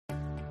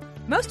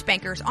Most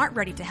bankers aren't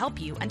ready to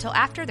help you until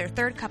after their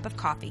third cup of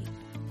coffee.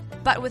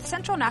 But with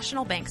Central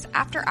National Bank's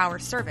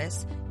after-hours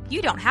service,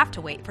 you don't have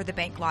to wait for the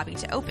bank lobby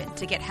to open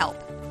to get help.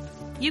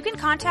 You can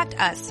contact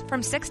us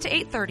from 6 to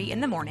 8:30 in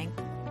the morning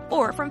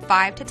or from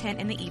 5 to 10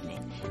 in the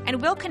evening,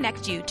 and we'll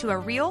connect you to a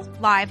real,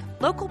 live,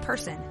 local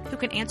person who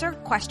can answer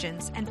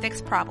questions and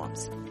fix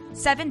problems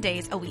 7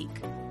 days a week.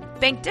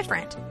 Bank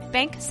different.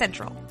 Bank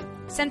Central.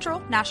 Central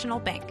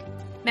National Bank.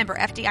 Member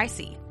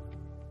FDIC.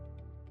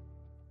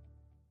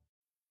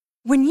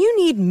 When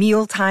you need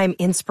mealtime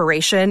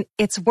inspiration,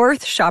 it's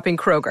worth shopping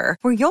Kroger,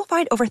 where you'll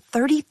find over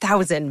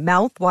 30,000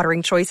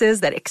 mouth-watering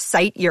choices that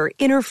excite your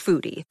inner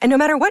foodie. And no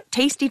matter what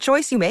tasty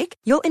choice you make,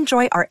 you'll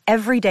enjoy our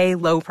everyday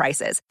low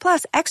prices,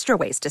 plus extra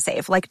ways to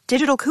save, like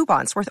digital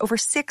coupons worth over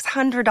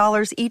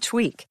 $600 each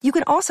week. You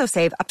can also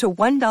save up to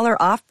 $1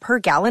 off per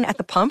gallon at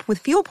the pump with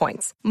fuel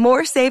points.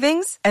 More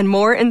savings and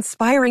more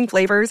inspiring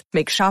flavors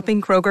make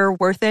shopping Kroger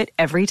worth it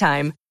every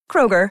time.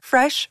 Kroger,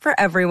 fresh for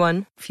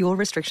everyone. Fuel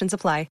restrictions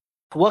apply.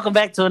 Welcome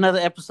back to another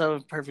episode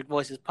of Perfect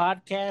Voices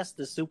Podcast,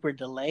 the Super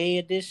Delay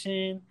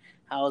Edition.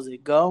 How's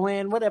it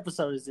going? What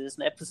episode is this?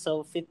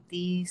 Episode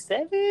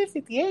 57,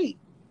 58?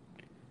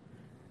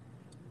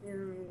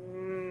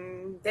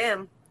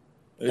 Damn.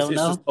 It's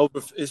just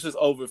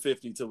over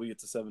 50 till we get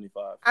to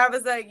 75. I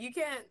was like, you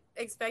can't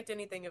expect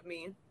anything of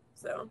me,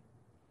 so.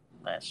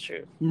 That's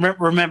true.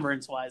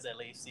 Remembrance-wise, at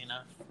least, you know.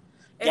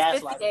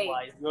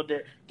 Gaslighting-wise,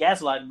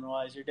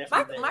 you're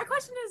definitely there. My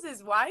question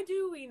is why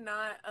do we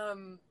not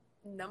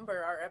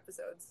number our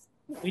episodes?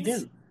 We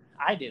do.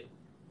 I do.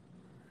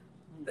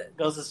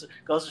 Goes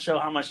to show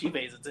how much she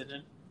pays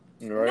attention.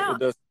 Right? No. It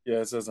does. Yeah,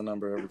 it says a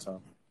number every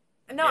time.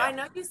 No, Yeah. I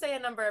know you say a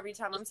number every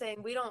time. I'm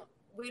saying we don't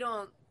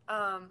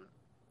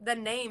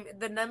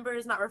the number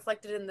is not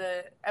reflected in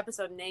the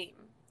episode name.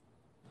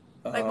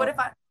 Like what if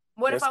I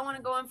want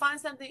to go and find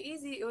something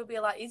easy? It would be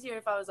a lot easier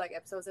if I was like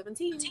episode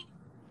 17.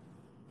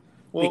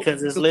 Well,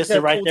 because it's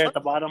listed right there at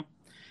the bottom.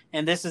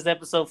 And this is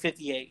episode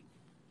 58.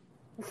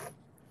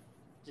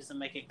 Just to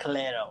make it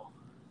claro.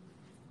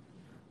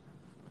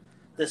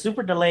 The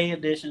super delay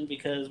edition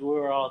because we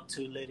were all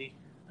too litty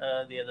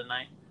the other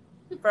night.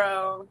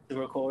 Bro. To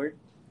record.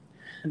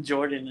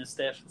 Jordan and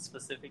Steph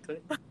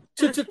specifically.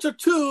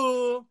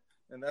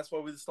 And that's why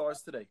we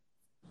starts today.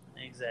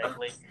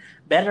 Exactly.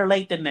 Better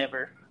late than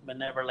never, but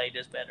never late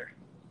is better.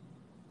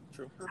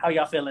 True. How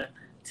y'all feeling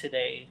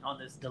today on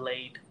this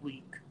delayed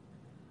week?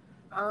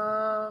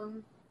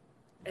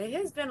 It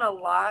has been a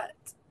lot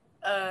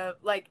of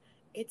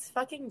it's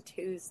fucking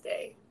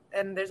Tuesday,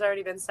 and there's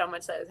already been so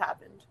much that has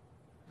happened.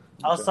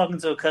 I was talking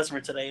to a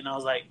customer today, and I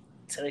was like,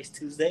 today's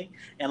Tuesday?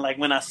 And,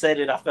 when I said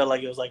it, I felt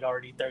like it was,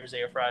 already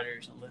Thursday or Friday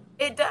or something.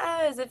 It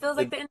does. It feels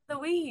like the end of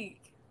the week.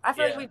 I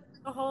feel like we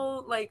the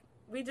whole,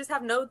 we just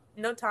have no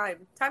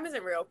time. Time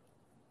isn't real.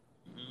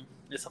 Mm-hmm.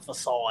 It's a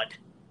facade.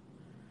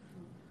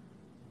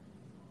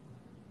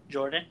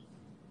 Jordan?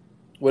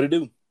 What it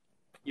do?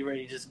 You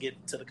ready to just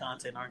get to the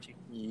content, aren't you?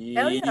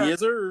 Yeah. Yes,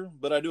 sir.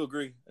 But I do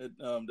agree. It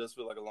does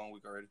feel like a long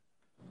week already.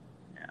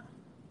 Yeah.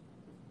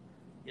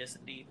 Yes,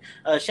 indeed.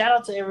 Shout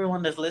out to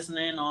everyone that's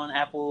listening on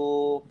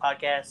Apple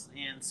Podcasts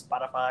and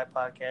Spotify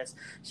Podcasts.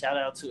 Shout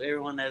out to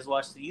everyone that's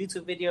watched the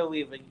YouTube video.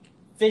 We've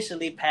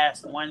officially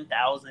passed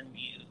 1,000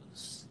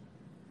 views.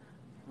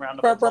 Round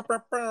of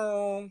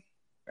applause.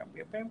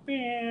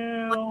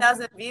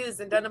 1,000 views,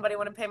 and don't nobody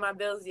want to pay my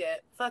bills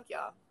yet. Fuck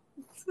y'all.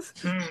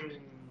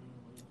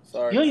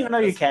 Sorry. You don't even know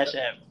your Cash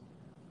App.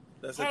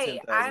 That's hey,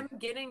 I'm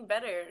getting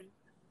better.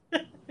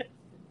 But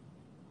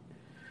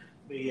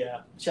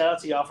yeah, shout out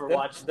to y'all for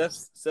watching.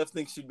 Steph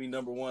thinks she'd be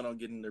number one on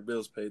getting their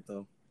bills paid,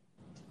 though.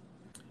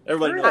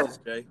 Everybody knows,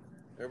 Jay.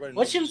 Everybody knows.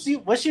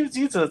 What shoots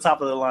you to the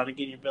top of the line and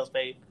getting your bills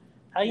paid?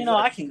 How you know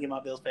I can get my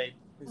bills paid?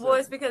 Exactly. Well,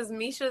 it's because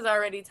Misha's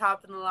already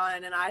top in the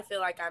line, and I feel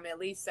like I'm at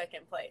least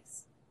second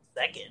place.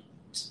 Second.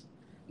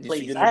 You Please,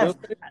 should get your bills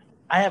paid?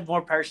 I have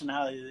more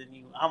personality than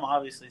you. I'm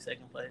obviously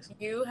second place.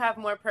 You have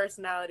more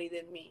personality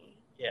than me.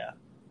 Yeah.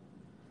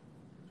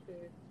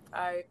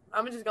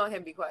 I'm just going ahead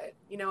and be quiet.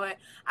 You know what?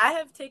 I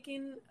have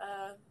taken,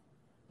 a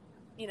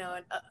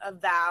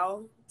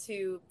vow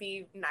to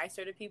be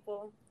nicer to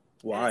people.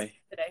 Why?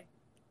 Today.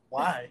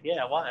 Why?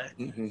 Yeah, why?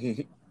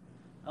 I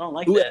don't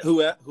like who, that.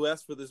 Who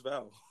asked for this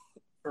vow?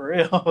 For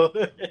real.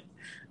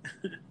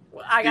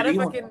 Well,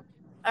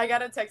 I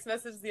got a text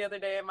message the other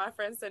day, and my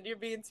friend said, "You're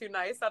being too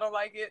nice. I don't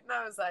like it." And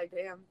I was like,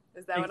 "Damn,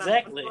 is that what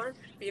I'm going for?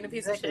 Being a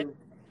piece of shit?"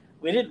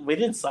 We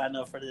didn't sign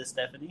up for this,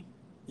 Stephanie.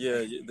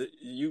 Yeah,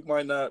 you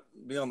might not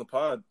be on the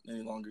pod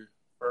any longer.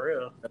 For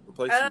real.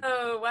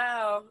 Oh,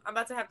 wow. I'm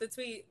about to have to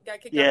tweet.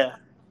 Got kicked out.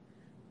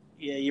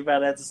 Yeah, you're about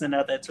to have to send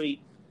out that tweet.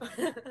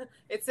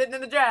 It's sitting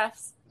in the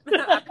drafts.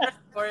 I pressed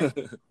for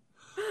it.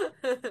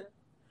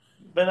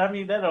 But, I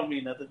mean, that don't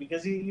mean nothing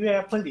because you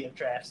have plenty of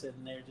drafts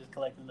sitting there just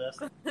collecting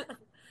dust.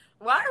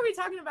 Why are we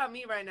talking about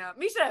me right now?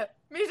 Misha,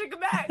 come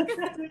back.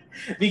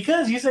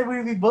 Because you said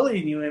we'd be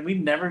bullying you, and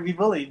we'd never be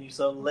bullying you.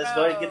 So let's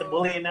go ahead and get the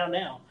bullying out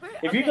now.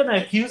 If you're going to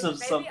accuse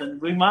us of something,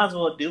 we might as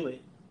well do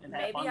it.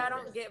 Maybe I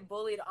don't get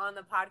bullied on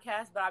the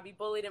podcast, but I'll be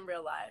bullied in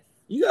real life.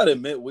 You gotta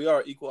admit, we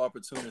are equal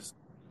opportunists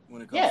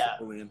when it comes to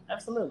bullying.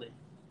 Absolutely.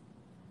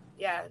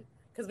 Yeah,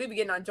 because we be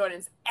getting on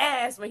Jordan's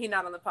ass when he's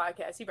not on the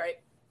podcast. You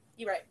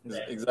right.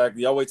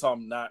 Exactly. Y'all wait till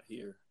I'm not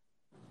here.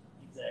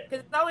 Exactly.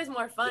 Because it's always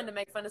more fun to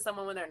make fun of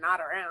someone when they're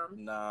not around.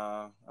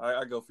 Nah,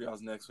 I go for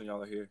y'all's next when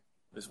y'all are here.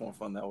 It's more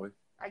fun that way.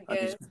 I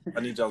guess.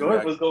 I need y'all.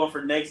 Jordan was going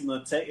for next in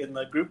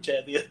the group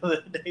chat the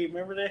other day.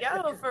 Remember that?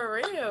 Yo, for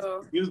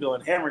real. He was going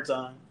hammer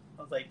time.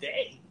 I was like,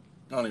 dang.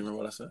 I don't even remember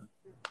what I said.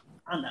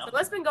 I know. So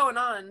what's been going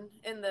on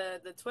in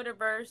the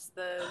Twitterverse?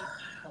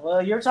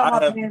 Well, you're talking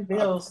about paying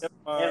bills.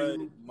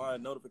 My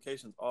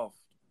notifications off.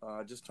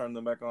 I just turned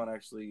them back on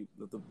actually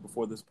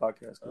before this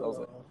podcast because I was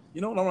like,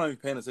 you know what? I'm not even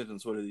paying attention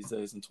to Twitter these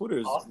days, and Twitter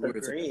is off the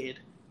grid.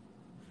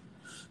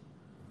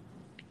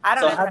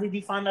 So how did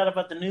you find out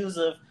about the news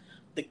of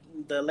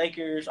the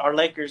Lakers? Our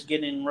Lakers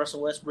getting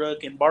Russell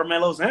Westbrook and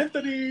Barmelo's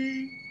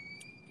Anthony.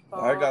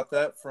 I got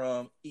that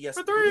from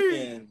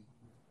ESPN.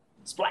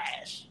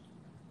 Splash.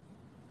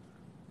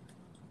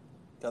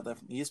 Got that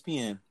from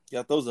ESPN.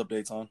 Got those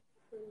updates on.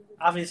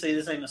 Obviously,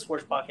 this ain't a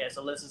sports podcast,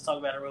 so let's just talk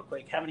about it real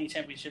quick. How many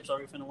championships are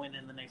we going to win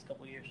in the next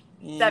couple of years?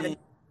 7.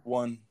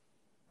 One.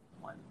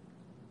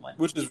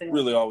 Which is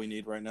really all we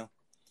need right now.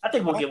 I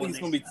think we'll get one.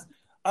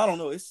 I don't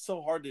know. It's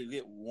so hard to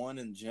get one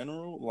in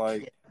general.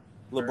 Like,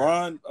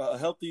 LeBron, a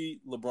healthy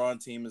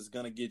LeBron team is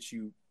going to get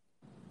you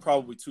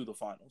probably to the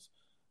finals.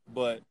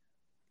 But,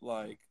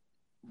 like,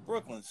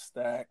 Brooklyn's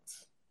stacked.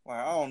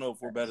 Like, I don't know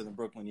if we're better than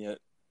Brooklyn yet.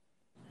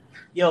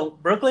 Yo,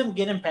 Brooklyn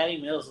getting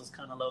Patty Mills is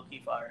kind of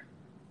low-key fire.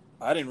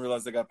 I didn't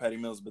realize they got Patty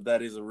Mills, but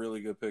that is a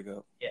really good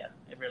pickup. Yeah,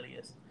 it really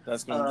is.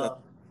 That's going to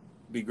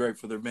be great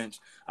for their bench.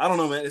 I don't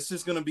know, man. It's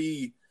just going to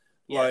be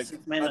like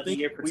I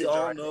think we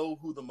all know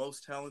who the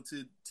most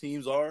talented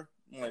teams are.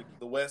 Like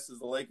the West is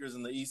the Lakers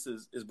and the East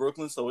is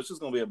Brooklyn. So it's just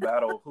going to be a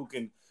battle of who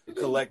can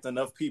collect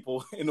enough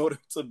people in order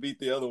to beat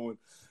the other one.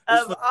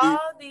 These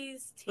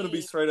teams, it's going to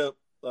be straight up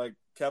like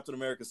Captain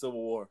America Civil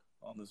War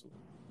on this one.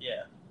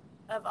 Yeah.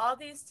 Of all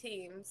these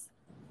teams,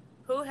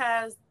 who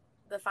has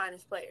the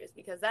finest players?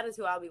 Because that is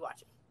who I'll be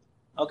watching.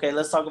 Okay,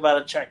 let's talk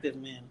about attractive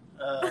men.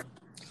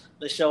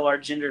 Let's show our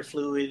gender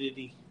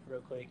fluidity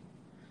real quick.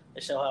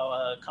 Let's show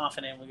how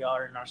confident we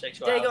are in our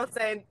sexuality. Jay gonna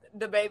say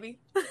the baby.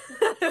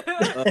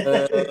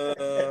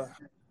 I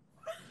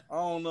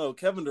don't know.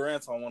 Kevin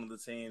Durant's on one of the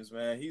teams,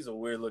 man. He's a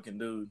weird looking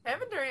dude.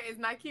 Kevin Durant is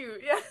not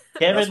cute. Yeah.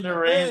 Kevin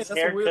Durant's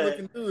that's a weird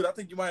looking dude. I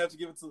think you might have to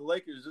give it to the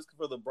Lakers just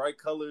for the bright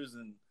colors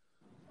and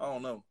I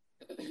don't know.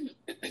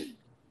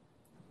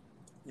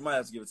 You might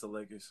have to give it to the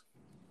Lakers.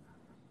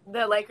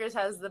 The Lakers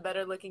has the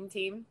better looking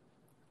team.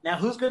 Now,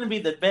 who's going to be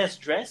the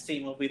best dressed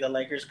team will be the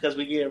Lakers because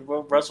we get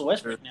Russell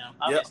Westbrook now.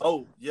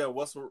 Obviously.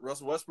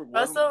 Russell Westbrook.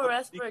 Russell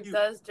Westbrook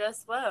does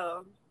dress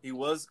well. He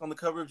was on the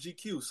cover of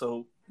GQ,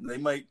 so they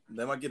might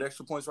get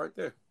extra points right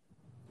there.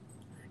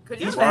 Could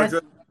you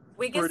imagine?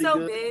 We get so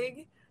good.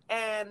 Big,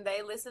 and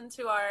they listen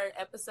to our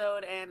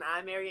episode, and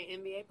I marry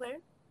an NBA player.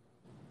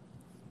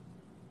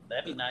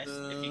 That'd be nice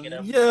if you could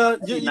help. Yeah,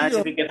 it'd be nice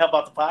if you could help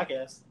out the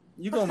podcast.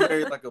 You're gonna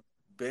marry like a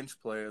bench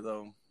player,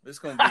 though. It's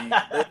gonna be.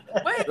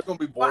 Wait, gonna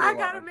be I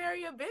gotta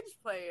marry a bench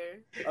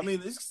player. I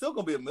mean, it's still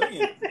gonna be $1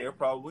 million there,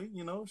 probably.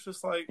 You know, it's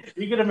just like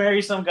you're gonna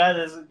marry some guy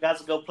that's got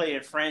to go play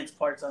in France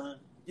part time.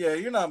 Yeah,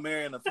 you're not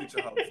marrying a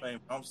future Hall of Fame.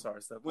 I'm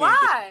sorry, Steph.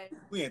 Why?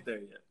 We ain't there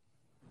yet.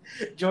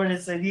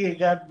 Jordan said he ain't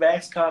got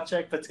max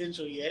contract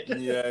potential yet.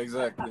 Yeah,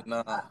 exactly.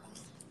 Nah.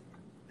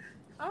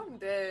 I'm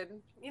dead.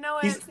 You know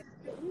what?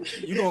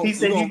 You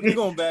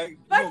going back?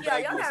 Fuck y'all!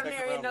 Y'all not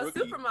marrying no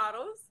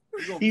supermodels.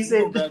 He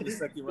said back the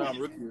second round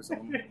rookie or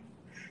something.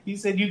 He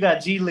said you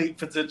got G League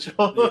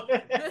potential.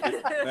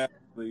 Yeah.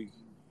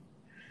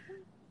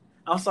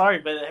 I'm sorry,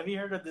 but have you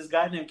heard of this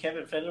guy named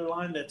Kevin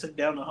Federline that took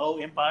down the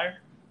whole empire?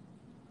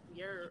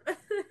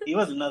 He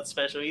wasn't nothing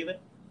special either.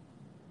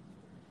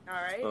 All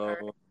right.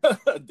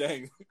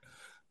 Dang.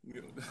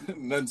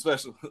 Nothing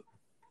special.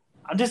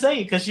 I'm just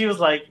saying, because she was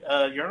like,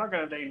 you're not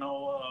going to date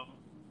no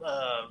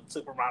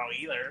supermodel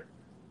either.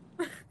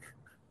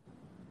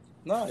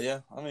 No, yeah.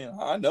 I mean,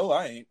 I know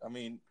I ain't. I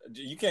mean,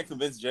 you can't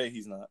convince Jay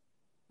he's not.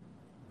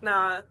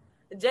 Nah.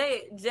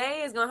 Jay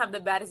is going to have the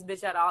baddest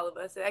bitch out of all of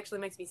us. It actually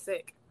makes me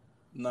sick.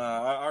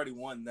 Nah, I already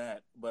won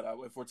that. But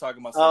if we're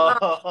talking about...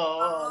 look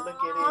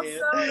at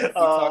it.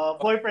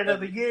 Boyfriend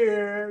of the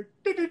year.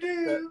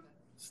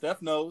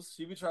 Steph knows.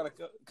 She be trying to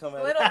come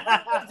at it.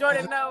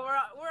 Jordan, no.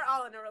 We're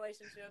all in a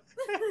relationship.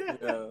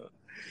 Yeah.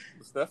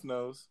 Steph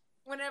knows.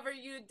 Whenever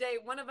you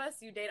date one of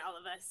us, you date all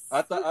of us.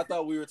 I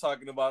thought we were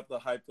talking about the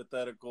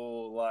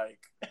hypothetical,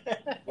 like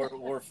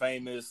we're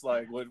famous,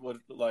 like what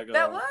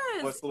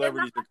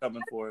celebrities are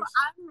coming for us.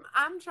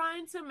 I'm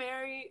trying to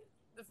marry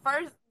the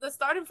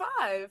starting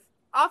 5,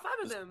 all 5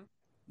 of them.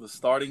 The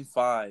starting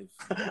 5.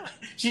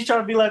 She's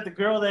trying to be like the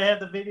girl that had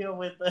the video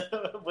with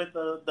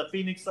the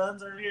Phoenix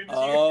Suns earlier this year.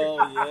 Oh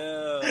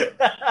yeah.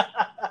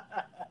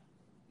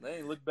 They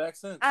ain't looked back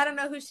since. I don't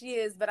know who she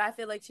is, but I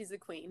feel like she's a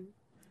queen.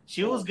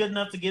 She was good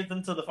enough to get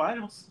them to the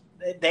finals.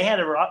 They had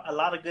a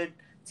lot of good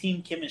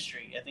team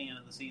chemistry at the end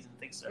of the season,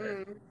 thanks to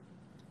her.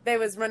 They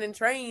was running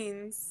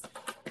trains.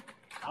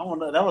 I don't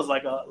know. That was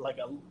like a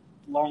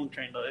long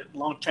train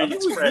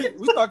express.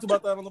 We talked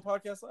about that on the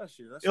podcast last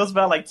year. It was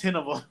about like 10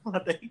 of them, I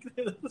think.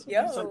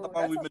 How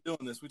long we've been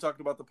doing this? We talked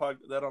about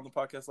that on the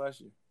podcast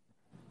last year.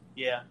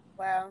 Yeah.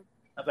 Wow.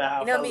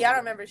 About how me, I don't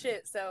remember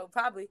shit, so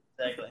probably.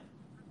 Exactly.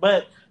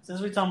 But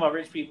since we're talking about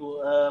rich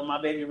people, my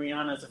baby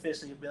Rihanna is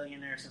officially a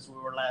billionaire since we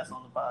were last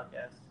on the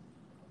podcast.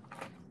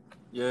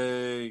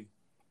 Yay.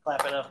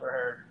 Clap it up for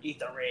her. Eat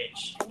the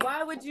rich.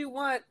 Why would you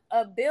want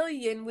 $1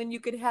 billion when you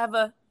could have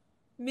 $1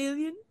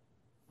 million?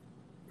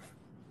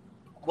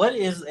 What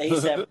is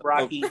ASAP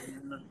Rocky?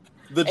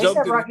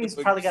 ASAP Rocky's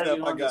probably got to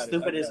be one of the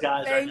stupidest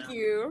guys right now. Thank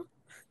you.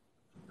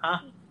 Huh?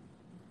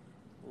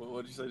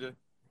 What did you say, Jay?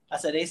 I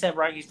said ASAP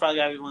Rocky's probably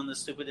got to be one of the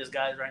stupidest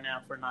guys right now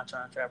for not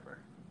trying to trap her.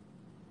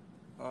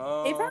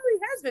 He probably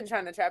has been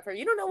trying to trap her.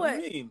 You don't know what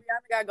Rihanna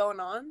got going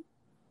on?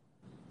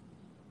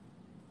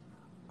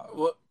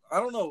 Well, I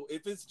don't know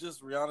if it's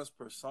just Rihanna's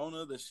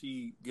persona that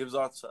she gives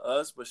off to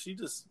us, but she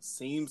just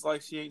seems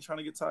like she ain't trying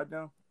to get tied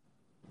down.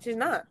 She's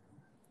not.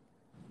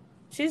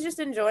 She's just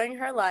enjoying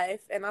her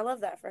life, and I love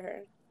that for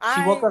her.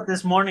 She woke up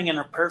this morning and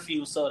her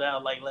perfume sold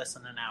out like less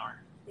than an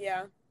hour.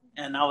 Yeah.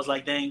 And I was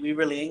like, dang, we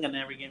really ain't going to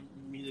ever get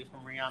music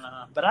from Rihanna.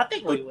 Huh? But I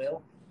think we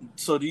will.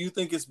 So do you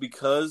think it's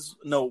because...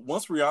 No,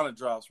 once Rihanna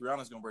drops,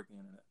 Rihanna's going to break the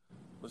internet.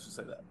 Let's just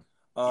say that.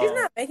 She's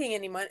not making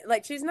any money.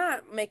 Like, she's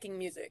not making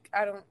music.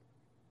 I don't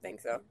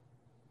think so.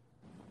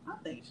 I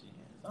think she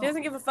is. She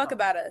doesn't give a fuck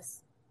about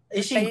us.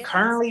 Is she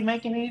currently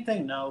making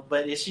anything? No.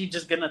 But is she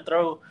just going to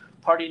throw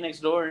Party Next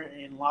Door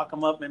and lock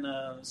them up in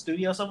a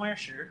studio somewhere?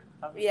 Sure.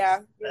 I mean, yeah.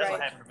 That's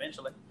what happened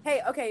eventually.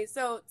 Hey, okay.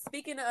 So,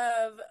 speaking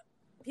of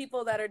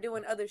people that are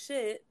doing other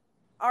shit,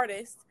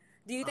 artists,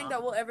 do you think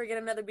that we'll ever get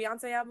another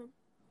Beyonce album?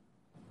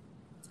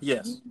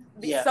 Yes.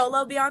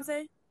 Solo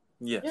Beyonce?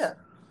 Yes. Yeah.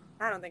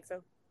 I don't think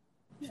so.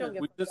 She don't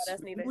give a fuck about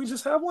us neither. We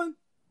just have one?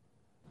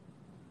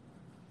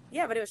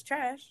 Yeah, but it was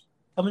trash.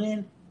 Coming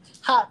in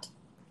hot.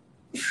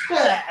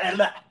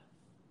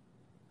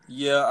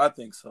 Yeah, I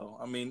think so.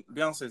 I mean,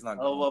 Beyonce's not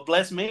good. Oh, well,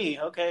 bless me.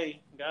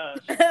 Okay, gosh.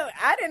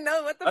 I didn't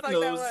know what the fuck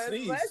that was.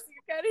 Sneeze. Bless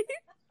you, Cuddy.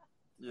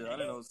 Yeah, I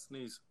didn't know it was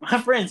sneeze.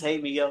 My friends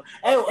hate me, yo.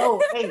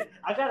 Hey,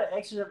 I got an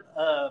extra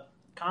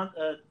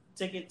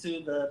ticket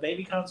to the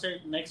baby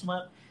concert next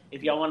month.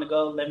 If y'all want to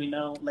go, let me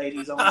know.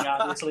 Ladies only,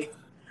 obviously.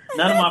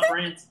 None of my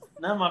friends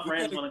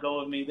want to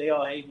go with me. They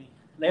all hate me.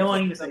 They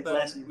won't even say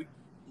bless me.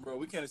 Bro,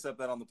 we can't accept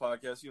that on the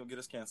podcast. You're going to get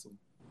us canceled.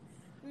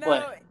 No,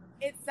 what?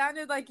 It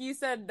sounded like you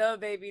said the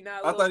baby,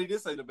 not I thought he did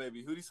say the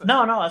baby. Who did he say?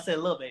 No, I said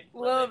Lil Baby.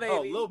 Lil Baby.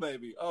 Oh, Lil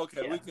Baby. Oh,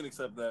 okay, yeah. We can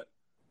accept that.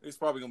 It's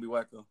probably going to be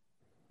whack, though.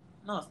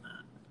 No, it's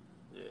not.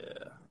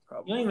 Yeah,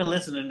 probably. You don't even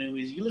listen to new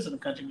music. You listen to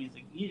country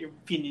music. Your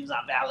opinion's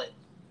not valid.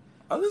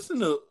 I listen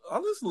to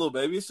Lil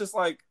Baby. It's just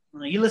like...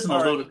 You listen to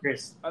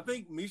Ludacris. I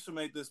think Misha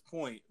made this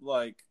point.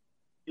 Like,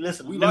 you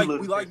listen to we like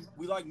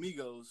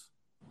Migos,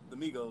 the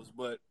Migos,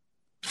 but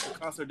the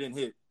concert didn't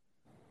hit.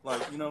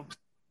 Like, you know...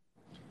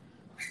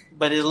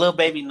 But is Lil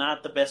Baby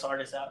not the best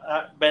artist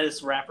out?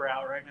 Best rapper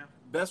out right now?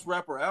 Best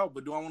rapper out,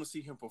 but do I want to see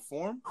him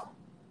perform?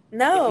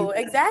 No,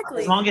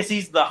 exactly. As long as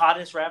he's the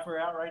hottest rapper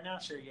out right now,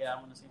 sure, yeah, I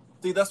want to see him perform.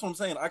 See, that's what I'm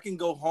saying. I can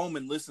go home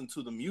and listen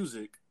to the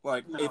music.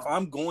 Like, if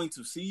I'm going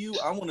to see you,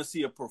 I want to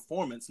see a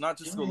performance, not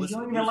just go listen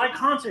to music. You don't even like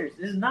concerts.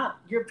 This is not,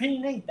 your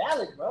opinion ain't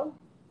valid, bro.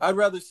 I'd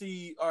rather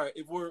see, all right,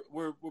 if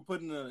we're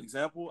putting an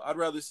example, I'd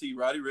rather see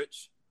Roddy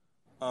Ricch.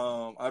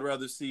 I'd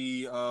rather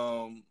see,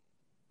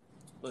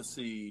 let's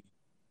see.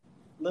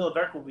 Lil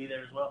Durk will be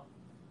there as well.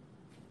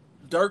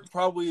 Durk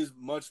probably is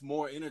much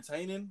more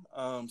entertaining,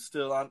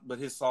 but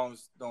his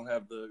songs don't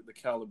have the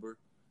caliber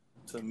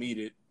to meet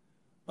it.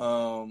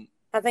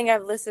 I think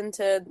I've listened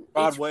to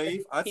Rod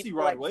Wave. I'd see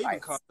Rod Wave in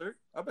concert.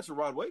 I bet you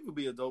Rod Wave would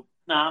be a dope.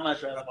 Nah, I'm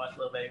much rather watch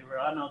Lil Baby,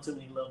 bro. I know too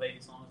many Lil Baby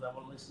songs I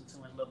will listen to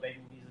in Lil Baby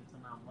music,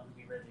 and I'm gonna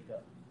be ready to go.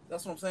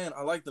 That's what I'm saying.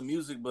 I like the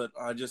music, but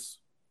I just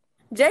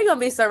Jay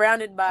gonna be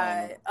surrounded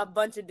by a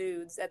bunch of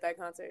dudes at that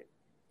concert.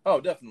 Oh,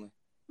 definitely.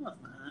 No,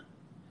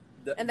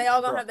 and they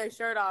all gonna have their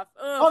shirt off.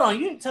 Ugh. Hold on,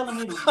 you telling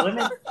me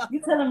women? You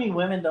telling me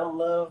women don't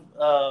love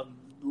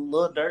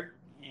Lil Durk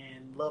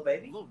and Lil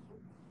Baby?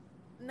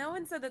 No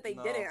one said that they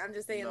didn't. I'm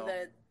just saying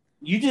that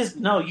you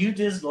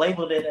just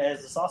labeled it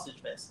as a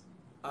sausage fest.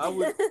 I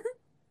would.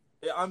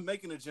 Yeah, I'm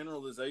making a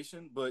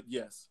generalization, but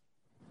yes.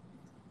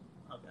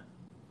 Okay.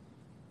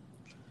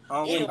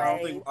 I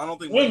don't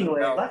think. Anyway,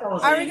 like I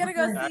was saying, are we gonna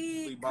go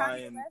see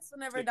Kanye West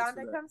whenever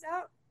Donda comes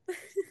out?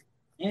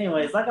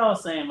 Anyways, like I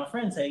was saying, my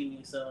friends hate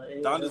me, so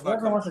if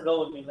whoever wants to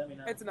go with me, let me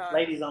know. It's not.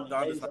 Ladies only.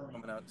 Donda's not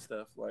coming out and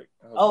stuff. Like,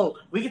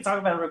 we can talk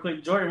about it real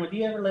quick. Jordan, would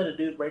you ever let a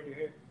dude break your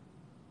hair?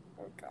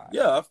 Oh God.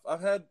 Yeah,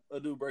 I've had a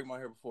dude break my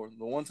hair before.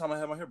 The one time I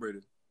had my hair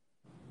braided.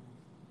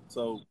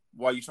 So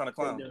why are you trying to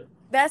clown?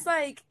 That's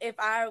like if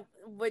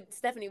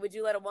Stephanie, would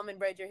you let a woman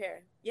braid your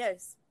hair?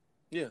 Yes.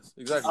 Yes,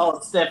 exactly. Oh,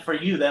 Steph, for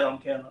you, that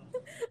don't count.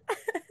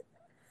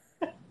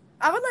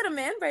 I would let a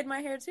man braid my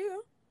hair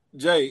too.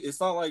 Jay, it's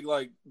not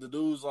like the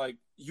dude's like,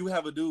 you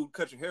have a dude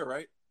cut your hair,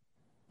 right?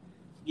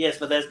 Yes,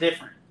 but that's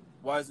different.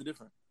 Why is it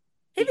different?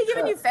 He be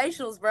giving you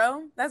facials,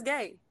 bro. That's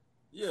gay.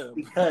 Yeah,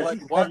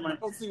 like why, I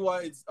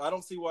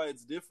don't see why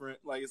it's different.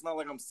 Like it's not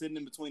like I'm sitting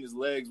in between his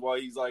legs while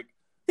he's like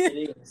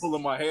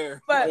pulling my hair.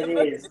 But it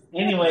is.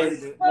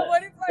 Anyways,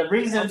 the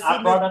reason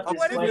I brought up this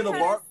question,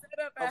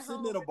 I'm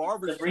sitting in a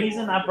barber shop. The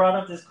reason I brought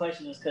up this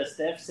question is because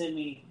Steph sent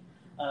me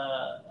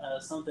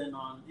something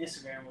on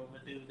Instagram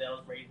with a dude that was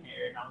braiding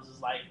hair, and I was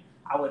just like,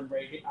 I wouldn't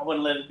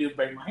let a dude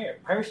braid my hair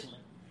personally.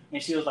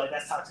 And she was like,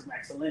 "That's toxic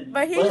masculinity."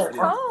 But he's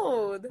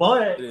cold.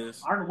 But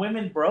aren't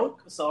women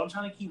broke? So I'm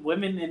trying to keep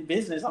women in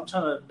business. I'm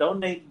trying to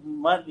donate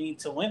money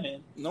to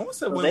women. No one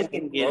said so women they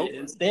can get it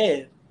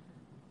instead,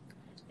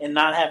 and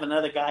not have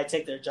another guy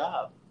take their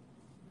job.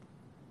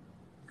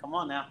 Come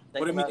on now.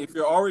 What do you mean?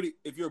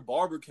 If your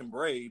barber can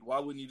braid, why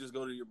wouldn't you just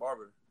go to your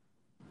barber?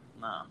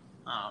 No,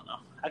 I don't know.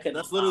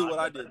 That's literally what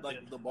I did.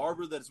 Like the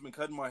barber that's been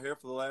cutting my hair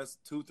for the last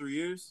 2-3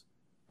 years,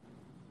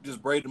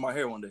 just braided my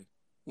hair one day.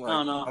 Like,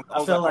 I don't know.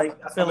 I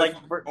feel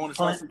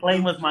like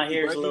playing with my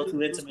hair is a little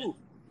too intimate.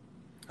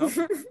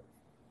 Huh?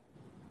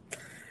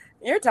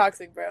 You're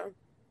toxic, bro.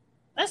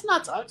 That's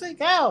not toxic.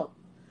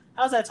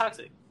 How's that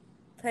toxic?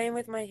 Playing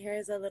with my hair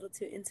is a little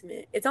too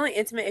intimate. It's only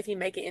intimate if you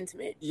make it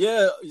intimate.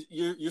 Yeah,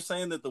 you're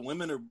saying that the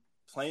women are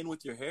playing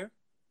with your hair?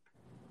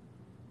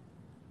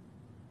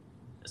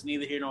 It's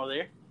neither here nor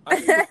there. I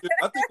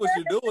think what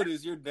you're doing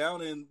is you're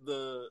down in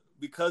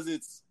because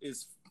it's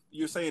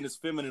you're saying it's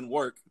feminine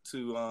work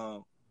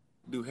to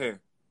do hair.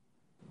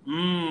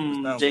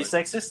 Jay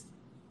sexist?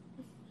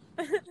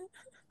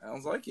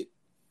 Sounds like it.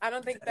 I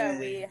don't think that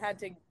we had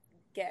to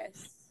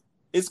guess.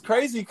 It's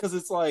crazy because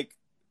it's like,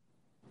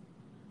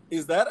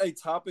 is that a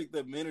topic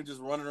that men are just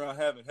running around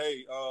having?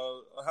 Hey,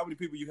 how many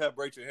people you have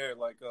braid your hair?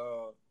 Like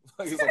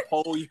it's a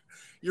poll.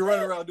 You're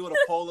running around doing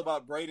a poll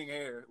about braiding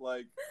hair.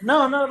 Like no.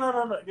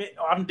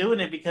 I'm doing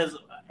it because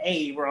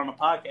A, we're on a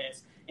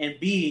podcast, and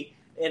B,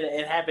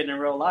 it happened in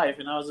real life,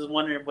 and I was just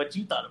wondering what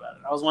you thought about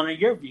it. I was wondering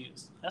your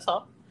views. That's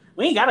all.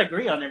 We ain't got to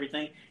agree on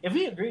everything. If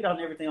we agreed on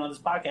everything on this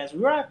podcast,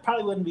 we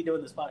probably wouldn't be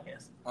doing this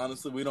podcast.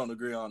 Honestly, we don't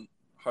agree on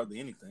hardly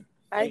anything.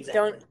 I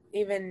don't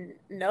even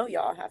know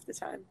y'all half the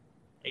time.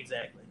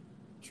 Exactly.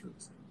 True.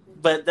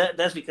 But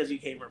that's because you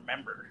can't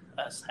remember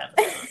us half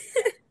the time.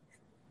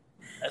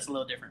 That's a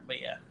little different, but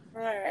yeah.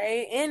 All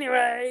right.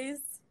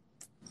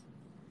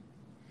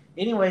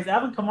 Anyways,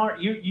 Alvin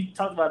Kamara, you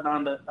talked about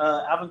Donda.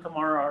 Alvin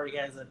Kamara already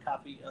has a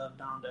copy of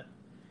Donda,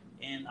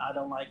 and I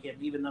don't like him,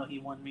 even though he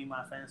won me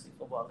my fantasy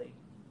football league.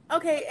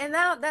 Okay, and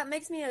now that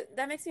makes me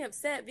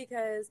upset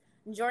because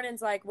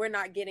Jordan's like, we're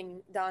not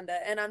getting Donda,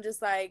 and I'm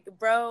just like,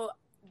 bro,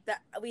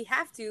 that we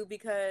have to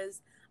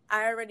because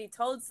I already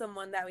told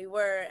someone that we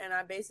were, and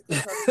I basically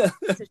told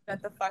them to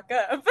shut the fuck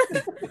up.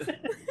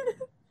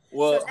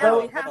 Well, so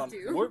now we have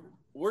to.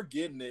 We're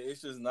getting it.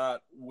 It's just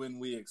not when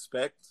we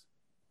expect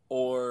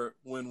or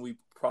when we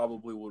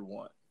probably would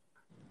want.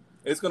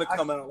 It's going to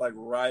come out like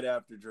right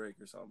after Drake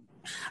or something.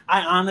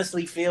 I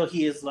honestly feel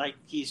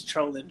he's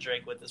trolling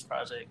Drake with this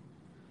project.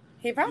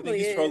 He probably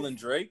is. He's trolling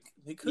Drake?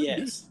 He could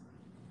be.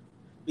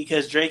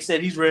 Because Drake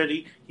said he's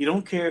ready. He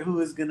don't care who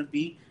it's going to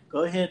be.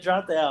 Go ahead,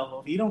 drop the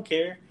album. He don't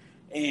care.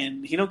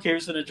 And he don't care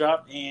who's going to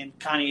drop. And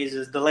Kanye is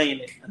just delaying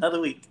it.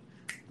 Another week.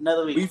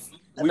 We've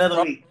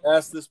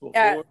asked this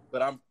before,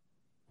 but I'm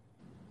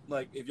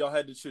like, if y'all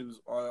had to choose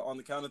on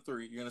the count of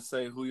 3, you're going to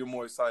say who you're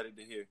more excited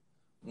to hear.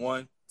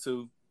 1,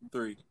 2,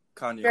 3.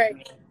 Kanye.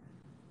 Drake.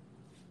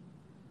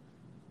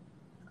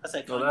 I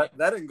say Kanye. No,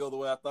 that didn't go the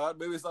way I thought.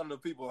 Maybe it's not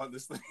enough people on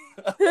this thing.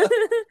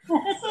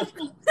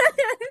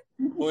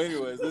 Well,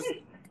 anyways,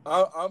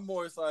 I'm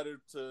more excited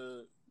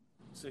to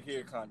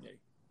hear Kanye.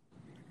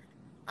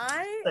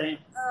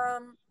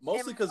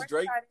 Mostly because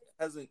Drake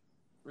hasn't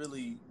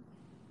really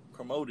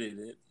promoted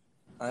it.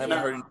 I haven't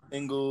heard any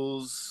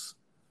singles.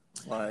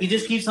 He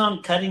just keeps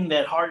on cutting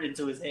that heart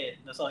into his head.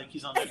 That's all he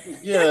keeps on doing.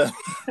 Yeah.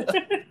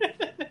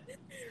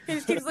 He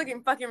just keeps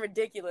looking fucking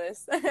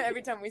ridiculous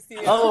every time we see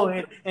him. Oh,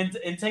 and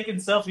taking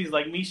selfies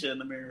like Misha in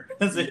the mirror.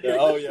 Yeah.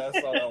 Oh, yeah,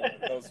 I saw that one.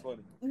 That was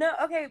funny. No,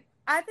 okay.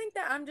 I think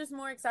that I'm just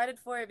more excited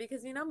for it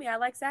because you know me, I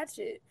like sad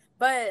shit.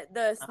 But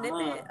the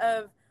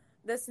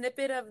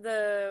snippet of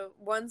the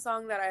one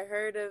song that I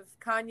heard of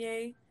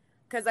Kanye,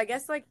 because I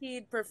guess like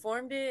he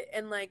performed it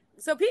and like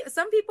so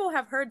some people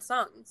have heard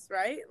songs,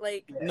 right?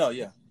 Like no,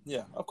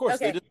 yeah, of course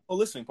they did a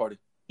listening party.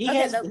 He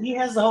has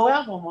the whole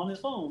album on his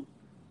phone.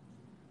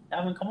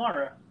 Alvin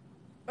Kamara.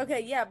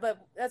 Okay, yeah,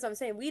 but that's what I'm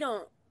saying. We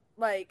don't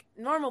like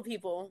normal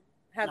people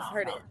have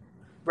heard it.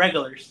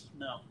 Regulars,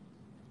 no.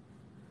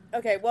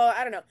 Okay, well,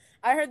 I don't know.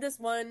 I heard this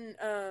one.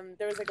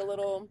 There was like a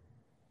little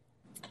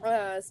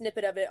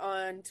snippet of it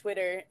on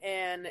Twitter,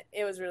 and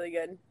it was really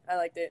good. I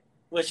liked it.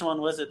 Which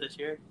one was it that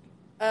you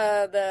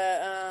The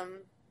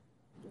heard?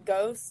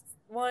 Ghost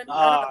one.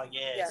 Oh,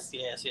 yes.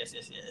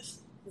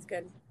 It's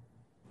good.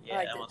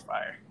 Yeah, that was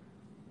fire.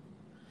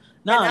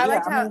 No, I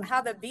liked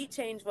how the beat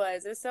change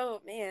was. It was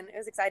it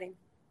was exciting.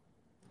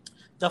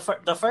 The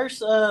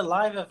first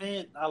live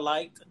event I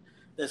liked.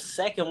 The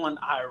second one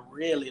I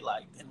really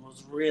liked and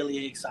was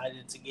really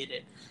excited to get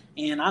it.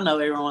 And I know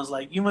everyone's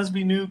like, you must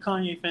be new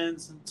Kanye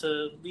fans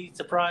to be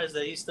surprised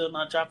that he's still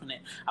not dropping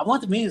it. I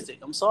want the music.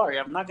 I'm sorry.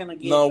 I'm not going to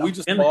get... No, we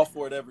just fall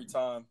for it every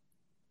time.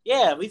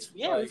 Yeah, we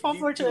fall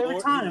for it every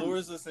time. He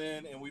lures us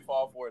in, and we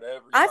fall for it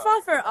every time. I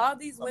fall for all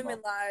these women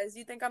lies.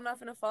 You think I'm not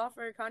going to fall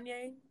for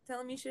Kanye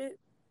telling me shit?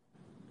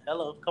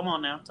 Hello. Come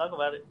on now. Talk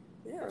about it.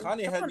 Yeah,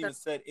 Kanye hasn't even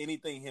said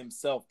anything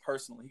himself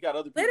personally. He got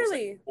other people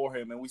saying for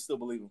him, and we still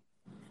believe him.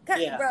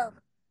 Yeah. Bro,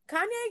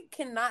 Kanye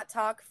cannot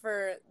talk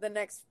for the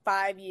next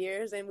 5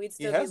 years, and we'd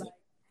still be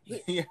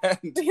like... He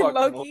hadn't talked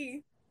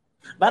low-key.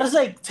 But I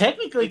say,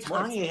 technically,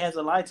 Kanye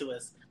hasn't lied to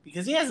us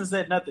because he hasn't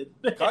said nothing.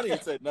 Kanye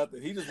ain't said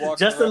nothing. He just walked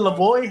Justin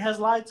LeBoy has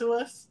lied to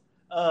us.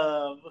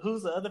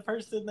 Who's the other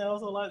person that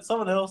also lied?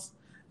 Someone else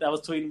that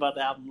was tweeting about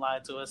the album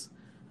lied to us.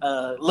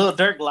 Lil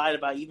Durk lied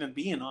about even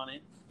being on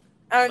it.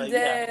 I'm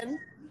dead.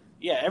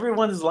 Yeah,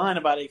 everyone is lying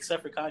about it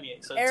except for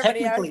Kanye. So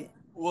everybody technically,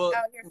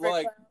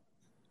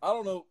 I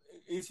don't know.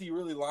 Is he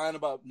really lying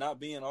about not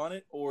being on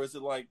it, or is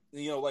it like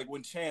like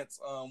when Chance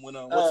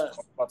what's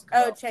about to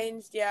come out?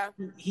 Changed, yeah.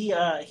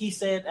 He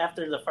said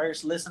after the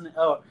first listening,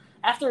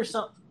 after he's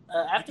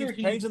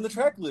changing the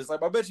track list.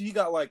 Like I bet you he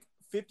got like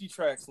 50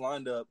 tracks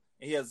lined up,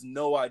 and he has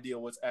no idea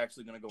what's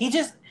actually going to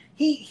go.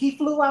 He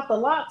flew out the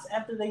locks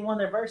after they won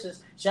their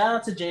verses. Shout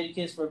out to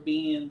Jadakiss for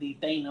being the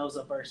Thanos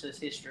of versus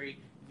history.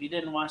 If you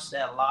didn't watch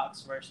that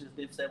Locks versus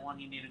Dipset one,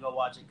 you need to go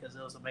watch it because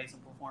it was an amazing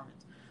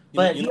performance.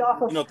 But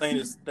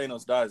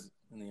Thanos dies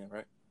in the end,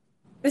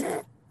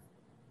 right?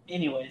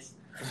 Anyways,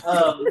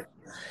 God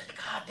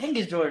dang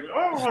it, Jordan!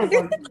 Oh my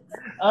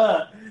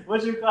God!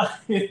 What you call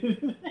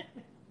it?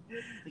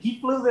 He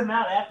flew them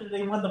out after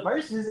they won the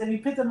verses, and he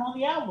put them on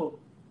the album.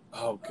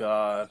 Oh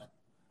God!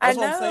 That's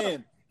what I'm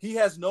saying. He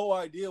has no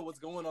idea what's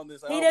going on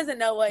this album. He doesn't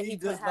know what he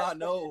does not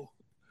know.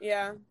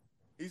 Yeah.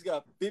 He's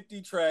got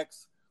 50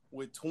 tracks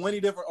with 20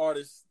 different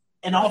artists,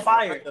 and all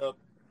fire.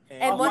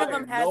 And one of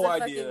them has no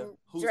idea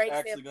who's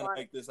actually going to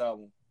make this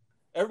album.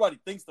 Everybody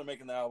thinks they're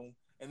making the album,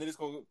 and then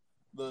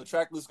the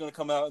track list is going to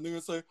come out, and they're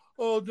going to say,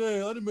 "Oh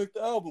dang, I didn't make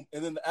the album,"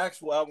 and then the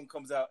actual album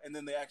comes out, and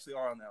then they actually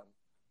are on the album.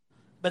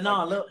 But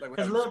no,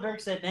 because Lil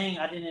Durk said, "Dang,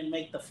 I didn't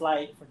make the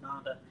flight for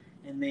Donda,"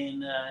 and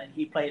then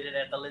he played it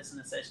at the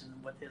listening session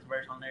with his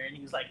verse on there, and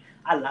he was like,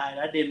 "I lied,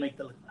 I did make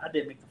the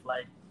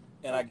flight."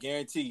 And I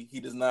guarantee he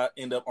does not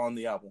end up on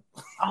the album.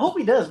 I hope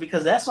he does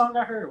because that song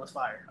I heard was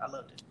fire. I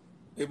loved it.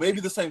 It may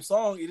be the same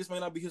song. It just may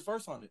not be his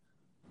verse on it.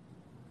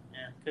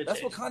 Yeah,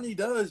 that's what Kanye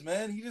does,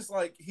 man. He just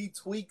he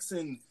tweaks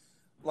and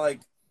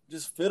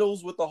just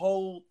fiddles with the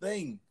whole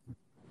thing.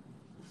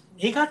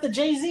 He got the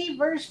Jay-Z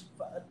verse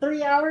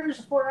 4 hours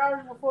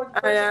before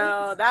the verse. I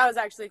know. That was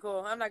actually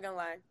cool. I'm not gonna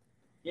lie.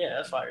 Yeah,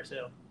 that's fire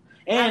too.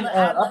 And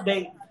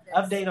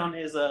update on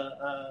his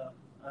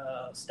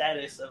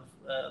status of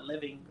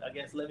living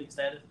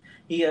status.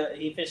 He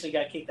officially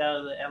got kicked out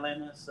of the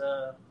Atlanta's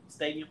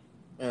stadium.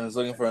 And he's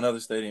looking for another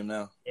stadium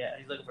now. Yeah,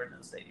 he's looking for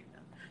another stadium now.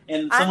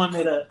 And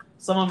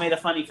someone made a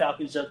funny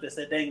Falcons joke that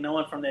said, "Dang, no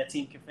one from that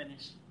team can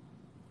finish."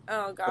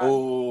 Oh God.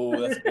 Oh,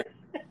 that's good.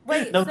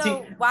 Wait,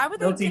 why would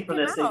they kick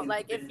him out?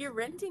 Like, if you're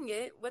renting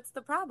it, what's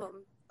the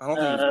problem? I don't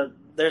think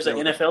there's an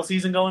NFL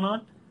season going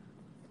on.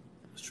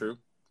 It's true.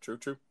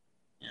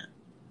 Yeah.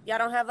 Y'all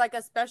don't have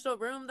a special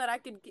room that I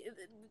could.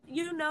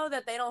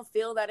 That they don't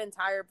fill that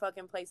entire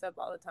fucking place up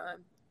all the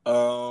time.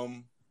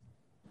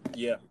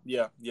 Yeah,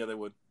 they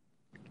would.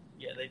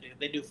 Yeah, they do.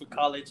 They do for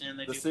college and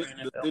they do for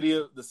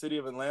NFL. The city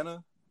of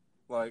Atlanta,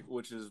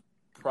 which is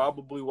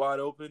probably wide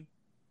open,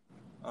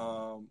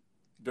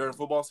 during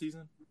football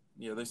season.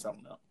 Yeah, they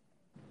selling out.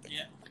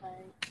 Yeah.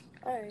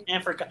 All right.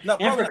 And for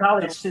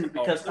college too,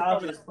 because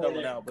colleges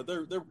play out, but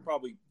they're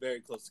probably very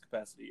close to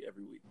capacity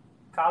every week.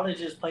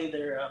 Colleges play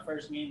their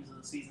first games of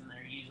the season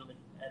there usually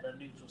at a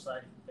neutral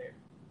site there.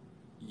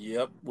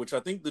 Yep, which I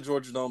think the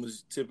Georgia Dome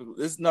is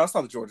typically. It's not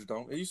the Georgia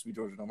Dome. It used to be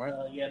Georgia Dome, right?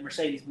 Yeah,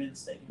 Mercedes-Benz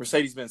Stadium.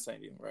 Mercedes-Benz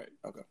Stadium, right?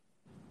 Okay.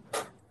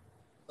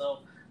 So,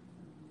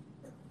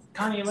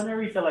 Kanye,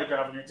 whenever you feel like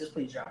dropping it, just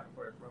please drop it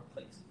for us, bro,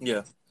 please.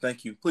 Yeah,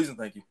 thank you. Please and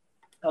thank you.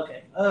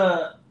 Okay.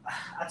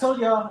 I told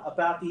y'all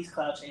about these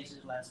cloud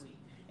chasers last week,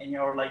 and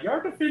y'all were like,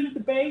 "Y'all defended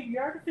the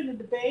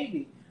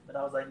baby." But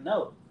I was like,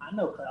 no, I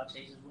know cloud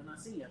chasers when I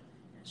see them.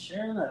 And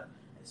sure enough,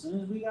 as soon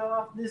as we got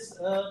off this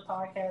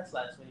podcast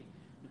last week,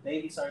 the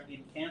baby started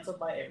getting canceled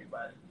by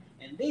everybody.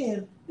 And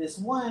then this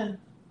one,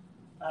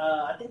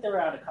 I think they were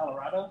out of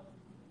Colorado,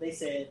 they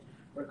said,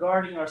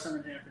 regarding our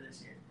summer jam for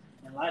this year,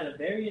 in light of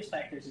various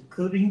factors,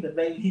 including the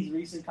baby's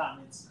recent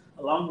comments,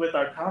 along with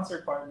our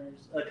concert partners,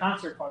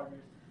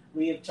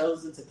 we have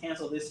chosen to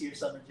cancel this year's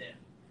summer jam.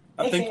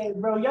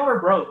 Bro, y'all were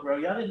broke, bro.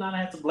 Y'all did not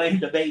have to blame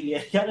the baby.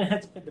 Y'all didn't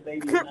have to put the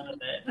baby in none of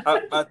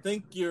that. I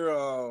think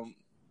you're,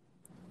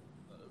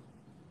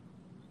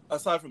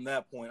 aside from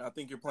that point, I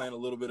think you're playing a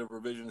little bit of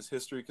revisionist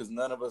history because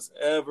none of us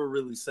ever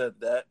really said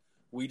that.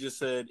 We just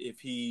said if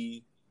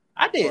he...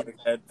 I did.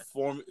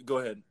 Go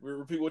ahead.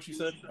 Repeat what you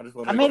said.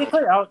 I made it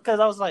clear because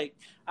I was like,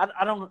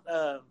 I don't...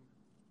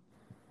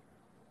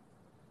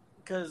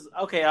 Because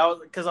I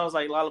was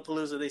like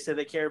Lollapalooza. They said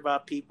they care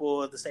about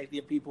people, the safety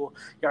of people.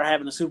 Y'all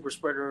having a super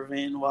spreader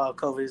event while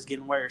COVID is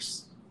getting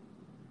worse,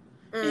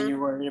 and you're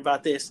worried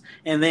about this.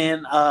 And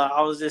then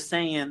I was just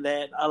saying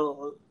that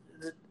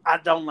I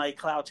don't like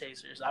cloud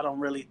chasers. I don't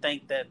really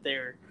think that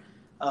they're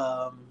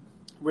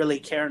really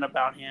caring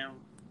about him,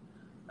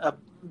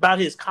 about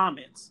his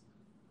comments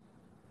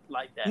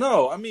like that.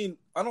 No, I mean,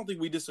 I don't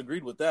think we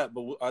disagreed with that,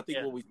 but I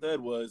think what we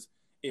said was,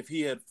 if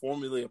he had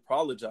formally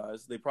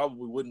apologized, they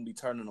probably wouldn't be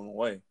turning him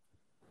away.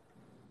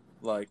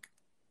 Like,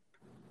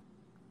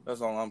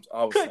 that's all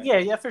I was saying.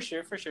 Yeah, for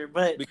sure.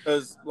 But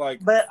because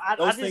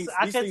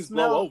these things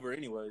blow over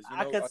anyways.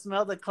 I could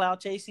smell the cloud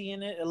chasing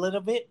in it a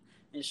little bit,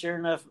 and sure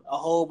enough, a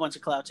whole bunch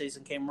of cloud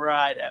chasing came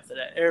right after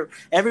that.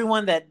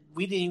 Everyone that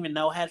we didn't even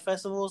know had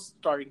festivals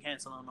started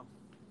canceling them.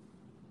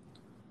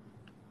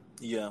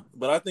 Yeah,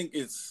 but I think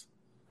it's,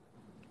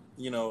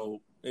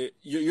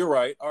 you're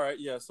right. All right,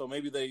 yeah. So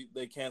maybe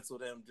they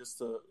canceled him just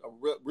to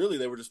really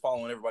they were just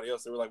following everybody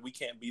else. They were like, we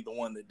can't be the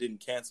one that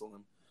didn't cancel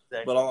him.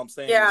 Exactly. But all I'm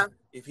saying is,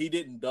 if he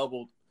didn't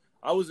double,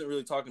 I wasn't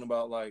really talking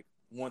about like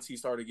once he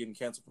started getting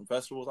canceled from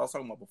festivals. I was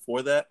talking about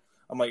before that.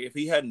 I'm like, if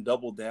he hadn't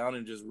doubled down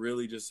and just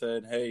really just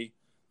said, hey,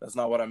 that's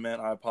not what I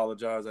meant. I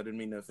apologize. I didn't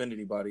mean to offend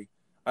anybody.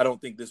 I don't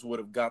think this would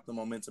have got the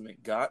momentum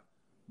it got.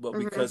 But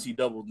because he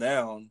doubled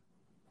down,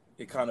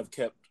 it kind of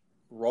kept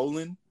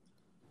rolling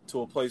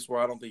to a place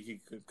where I don't think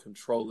he could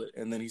control it,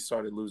 and then he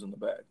started losing the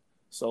bag.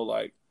 So,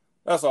 like,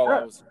 that's all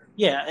I was saying.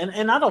 Yeah,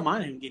 and I don't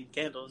mind him getting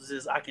canceled. It's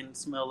just I can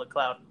smell the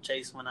cloud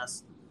chase when I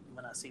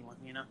see one,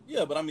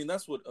 Yeah, but I mean,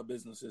 that's what a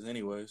business is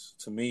anyways,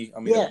 to me. I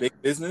mean, a big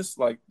business,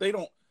 like, they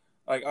don't,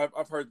 like,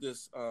 I've heard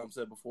this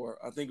said before.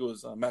 I think it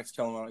was Max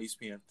Kellerman on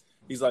ESPN.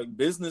 He's like,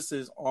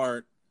 businesses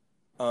aren't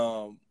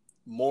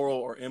moral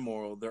or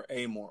immoral. They're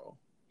amoral.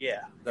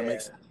 Yeah. That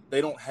makes sense.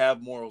 They don't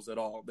have morals at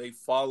all. They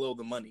follow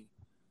the money.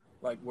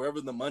 Like, wherever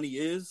the money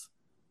is,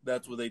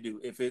 that's what they do.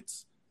 If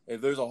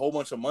there's a whole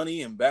bunch of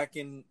money and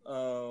backing,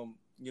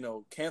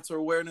 cancer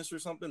awareness or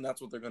something,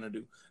 that's what they're going to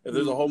do. If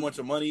there's a whole bunch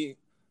of money,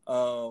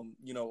 or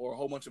a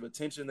whole bunch of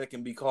attention that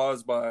can be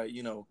caused by,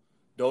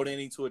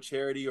 donating to a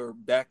charity or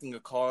backing a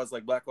cause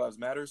like Black Lives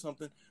Matter or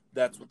something,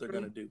 that's what they're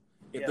going to do.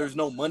 If there's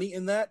no money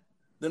in that,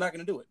 they're not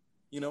going to do it,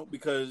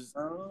 because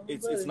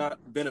it's not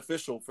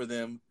beneficial for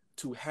them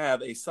to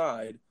have a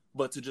side,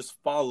 but to just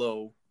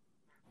follow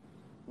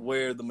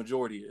where the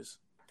majority is.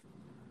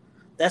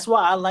 That's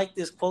why I like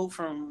this quote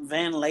from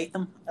Van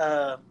Lathan,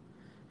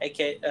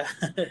 aka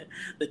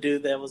the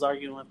dude that was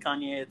arguing with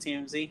Kanye at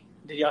TMZ.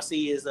 Did y'all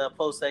see his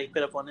post that he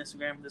put up on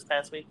Instagram this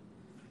past week?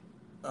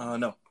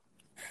 No.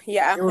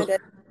 Yeah, it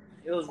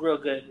was real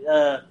good.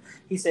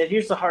 He said,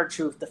 "Here's the hard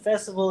truth: the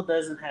festival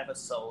doesn't have a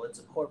soul; it's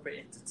a corporate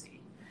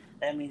entity.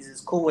 That means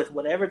it's cool with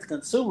whatever the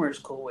consumer is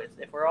cool with.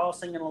 If we're all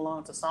singing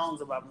along to songs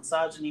about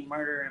misogyny,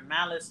 murder, and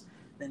malice,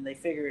 then they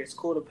figure it's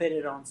cool to put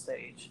it on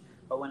stage.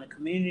 But when a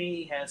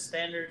community has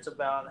standards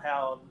about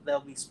how they'll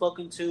be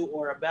spoken to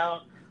or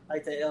about,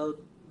 like the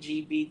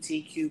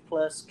LGBTQ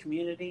plus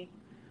community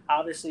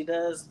obviously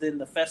does, then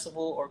the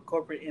festival or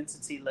corporate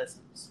entity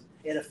listens.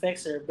 It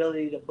affects their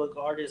ability to book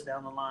artists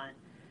down the line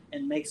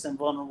and makes them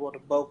vulnerable to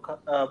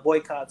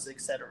boycotts,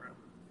 etc.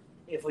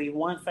 If we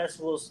want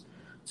festivals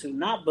to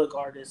not book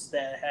artists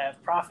that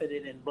have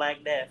profited in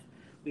Black Death,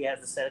 we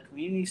have to set a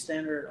community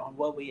standard on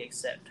what we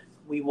accept.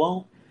 We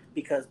won't,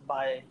 because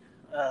by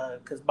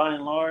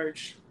and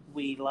large,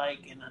 we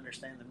like and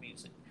understand the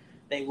music.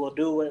 They will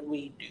do what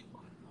we do.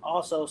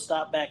 Also,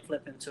 stop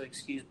backflipping to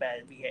excuse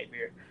bad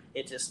behavior.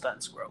 It just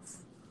stunts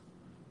growth."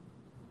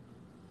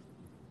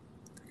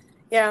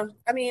 Yeah,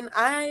 I mean,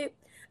 I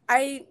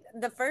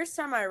the first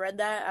time I read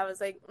that, I was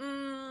like,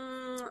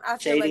 I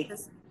feel like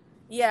this.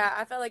 Yeah,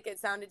 I felt like it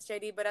sounded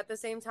shady, but at the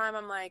same time,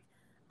 I'm like,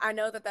 I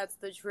know that that's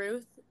the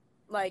truth.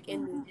 Like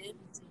in the end,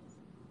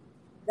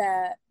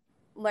 that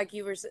like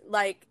you were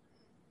like,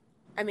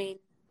 I mean,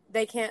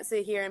 they can't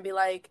sit here and be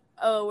like,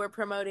 oh, we're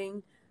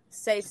promoting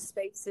safe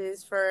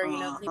spaces for,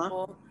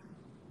 people,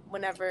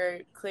 whenever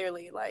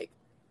clearly, like,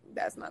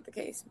 that's not the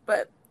case.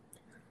 But,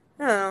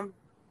 I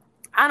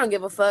don't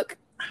give a fuck.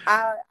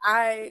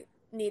 I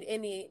need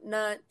any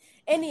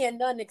and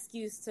none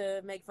excuse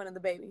to make fun of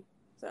the baby.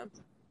 So,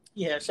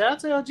 yeah, shout out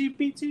to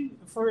LGBT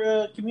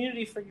for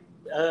community for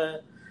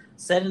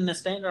setting the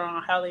standard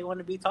on how they want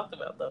to be talked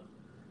about, though.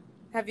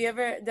 Did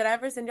I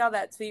ever send y'all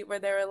that tweet where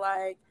they were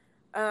like,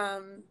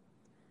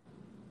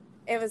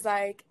 it was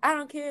like, I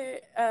don't care.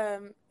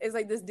 It's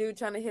like this dude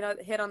trying to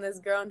hit on this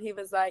girl, and he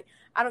was like,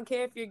 I don't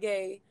care if you're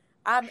gay.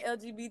 I'm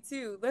LGBT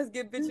too. Let's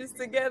get bitches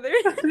together.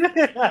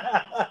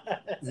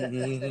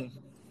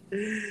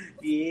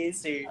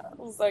 Yes, sir. I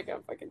was like,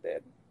 I'm fucking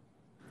dead.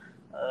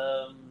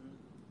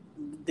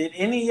 Did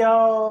any of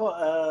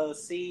y'all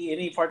see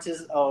any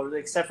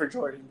except for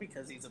Jordan,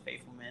 because he's a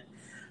faithful man.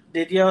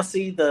 Did y'all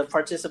see the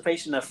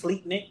participation of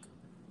Fleet Nick?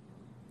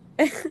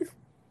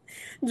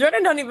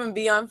 Jordan don't even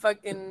be on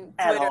fucking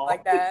Twitter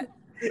like that.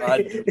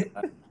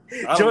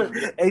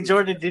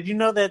 Jordan, did you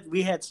know that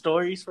we had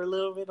stories for a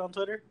little bit on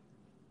Twitter?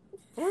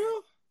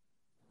 No.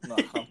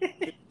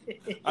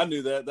 I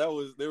knew that.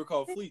 They were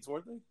called Fleets,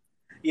 weren't they?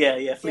 Yeah,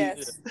 Fleets.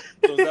 Yes.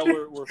 Yeah. So is that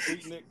where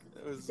Fleetnik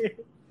was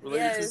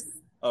related Yes. to?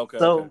 Okay.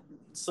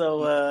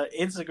 So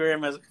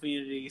Instagram as a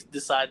community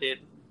decided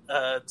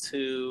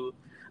to.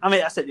 I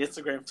mean, I said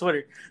Instagram,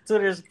 Twitter.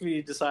 Twitter as a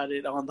community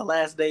decided on the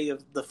last day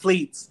of the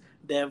Fleets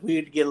that we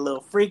would get a little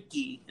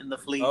freaky in the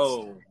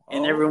Fleets,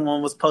 and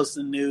everyone was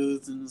posting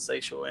nudes and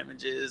sexual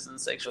images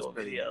and sexual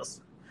videos,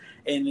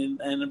 and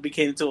it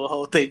became into a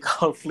whole thing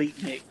called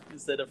Fleetnik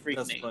instead of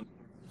Freaknik.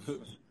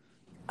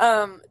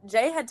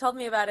 Jay had told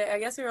me about it. I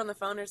guess we were on the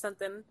phone or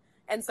something.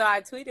 And so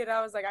I tweeted,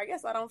 I was like, I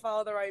guess I don't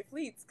follow the right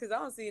Fleets because I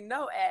don't see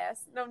no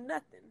ass, no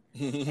nothing.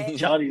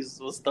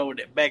 Johnny's was throwing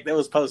it back. They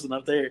was posting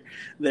up their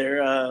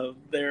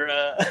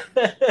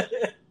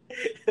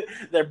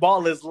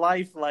Ball is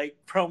Life like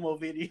promo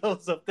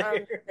videos up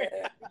there.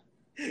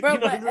 Bro,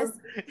 but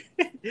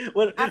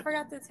I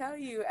forgot to tell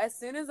you, as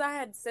soon as I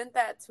had sent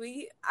that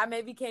tweet, I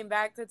maybe came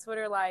back to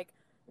Twitter like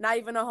not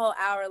even a whole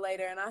hour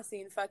later, and I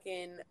seen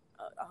fucking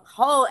a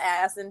whole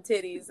ass and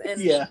titties,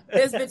 and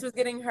this bitch was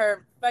getting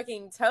her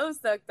fucking toe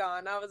sucked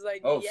on. I was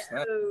like, yo,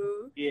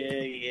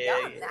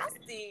 y'all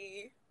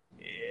nasty.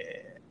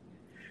 Yeah.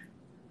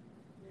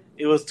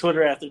 It was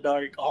Twitter after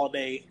dark all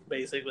day,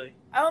 basically.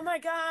 Oh my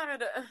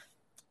god.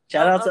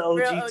 Shout out to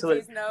OG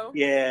Twitter.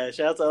 Yeah,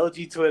 shout out to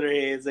OG Twitter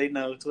heads. They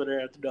know Twitter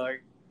after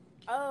dark.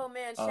 Oh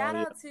man, shout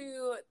out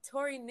to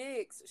Tori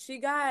Nix. She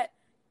got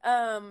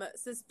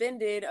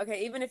suspended.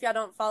 Okay, even if y'all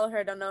don't follow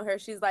her, don't know her,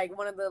 she's like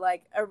one of the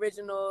like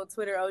original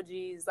Twitter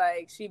OGs.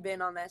 Like she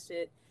been on that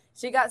shit.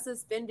 She got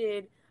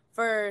suspended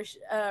for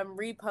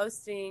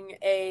reposting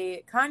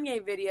a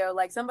Kanye video.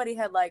 Like somebody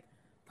had like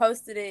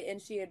posted it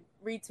and she had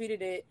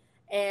retweeted it,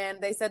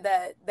 and they said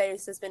that they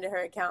suspended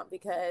her account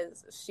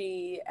because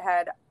she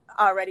had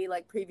already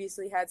like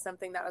previously had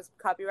something that was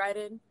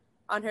copyrighted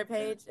on her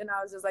page. And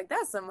I was just like,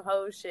 that's some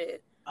hoe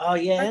shit. Oh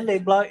yeah,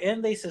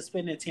 and they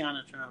suspended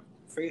Tiana Trump.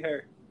 Free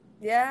her.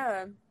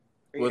 Yeah.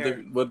 What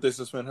did they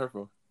suspend her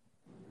for?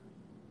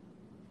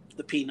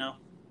 The Pinot.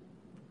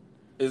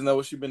 Isn't that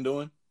what she's been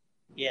doing?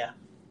 Yeah.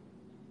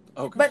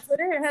 Okay. But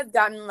Twitter has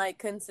gotten like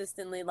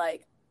consistently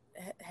like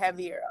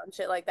heavier on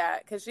shit like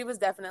that, because she was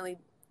definitely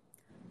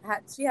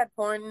she had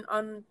porn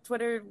on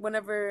Twitter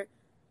whenever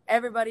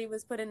everybody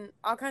was putting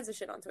all kinds of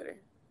shit on Twitter.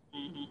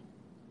 Mm-hmm.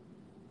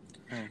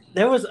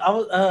 I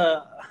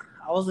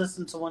was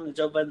listening to one of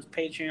Joe Budden's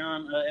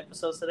Patreon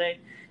episodes today,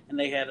 and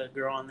they had a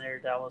girl on there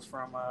that was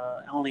from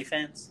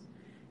OnlyFans,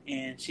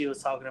 and she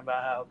was talking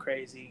about how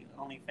crazy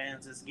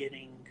OnlyFans is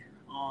getting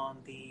on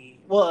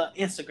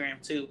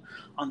Instagram too,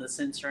 on the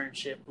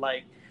censorship.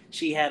 Like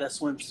she had a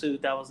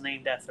swimsuit that was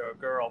named after a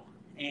girl,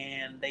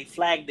 and they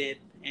flagged it,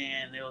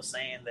 and it was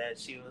saying that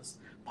she was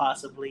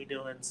possibly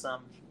doing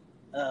some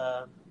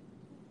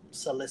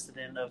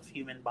soliciting of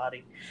human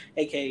body,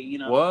 aka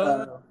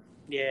what?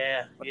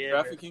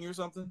 Trafficking or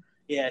something.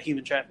 Yeah,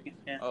 human trafficking.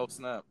 Yeah. Oh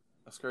snap,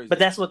 that's crazy. But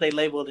that's what they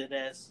labeled it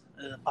as,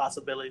 a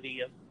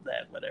possibility of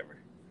that, whatever,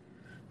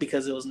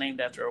 because it was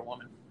named after a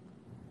woman.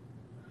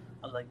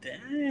 I was like, dang,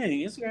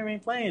 Instagram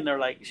ain't playing.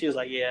 She was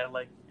like, yeah,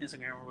 like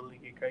Instagram will really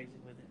get crazy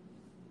with it.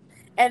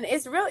 And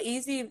it's real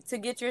easy to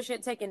get your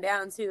shit taken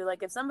down too.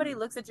 Like if somebody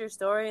looks at your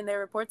story and they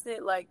reports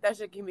it, like that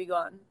shit can be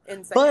gone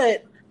in seconds.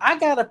 But I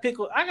got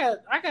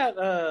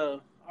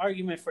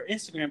argument for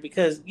Instagram,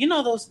 because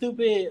those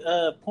stupid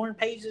porn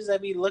pages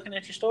that be looking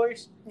at your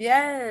stories.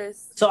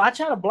 Yes. So I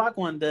tried to block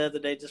one the other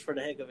day just for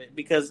the heck of it,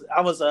 because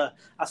I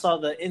saw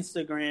the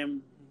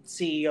Instagram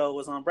CEO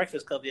was on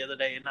Breakfast Club the other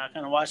day, and I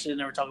kind of watched it, and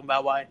they were talking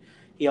about why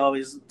he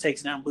always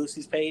takes down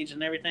Boosie's page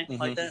and everything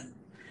like that.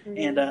 Mm-hmm.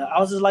 And I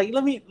was just like,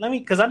 let me,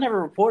 because I never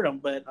report them,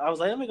 but I was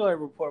like, let me go ahead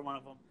and report one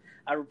of them.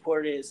 I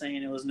reported it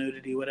saying it was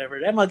nudity, whatever.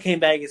 That mug came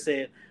back and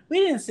said, we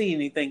didn't see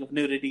anything of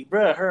nudity.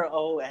 Bruh, her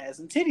old ass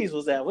and titties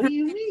was out. What do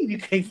you mean you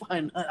can't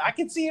find none? I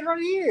can see it right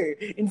here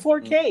in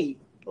 4K.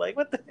 Like,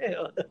 what the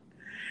hell?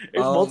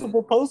 There's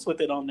multiple posts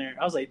with it on there.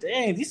 I was like,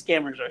 dang, these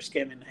scammers are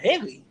scamming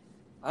heavy.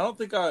 I don't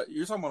think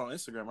you're talking about on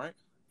Instagram, right?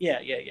 Yeah.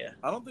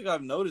 I don't think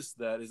I've noticed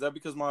that. Is that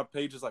because my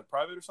page is like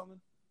private or something?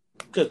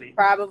 Could be.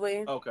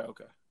 Probably.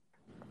 Okay.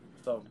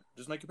 So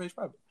just make your page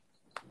private.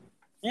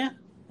 Yeah,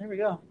 there we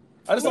go.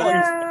 I just don't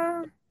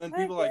understand. And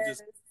people then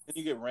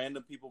you get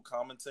random people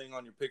commenting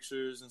on your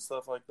pictures and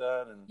stuff like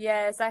that. And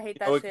yes, I hate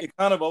that shit. It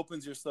kind of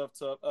opens your stuff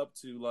up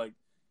to like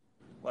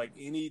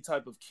any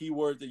type of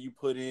keyword that you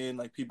put in,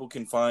 like people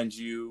can find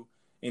you.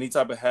 Any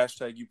type of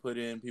hashtag you put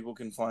in, people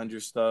can find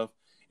your stuff.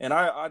 And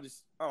I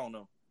don't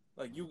know.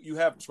 Like you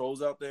have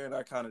trolls out there, and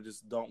I kind of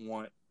just don't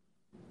want,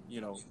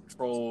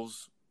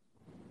 trolls,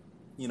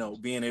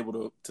 being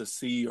able to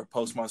see or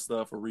post my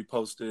stuff or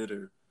repost it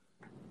or,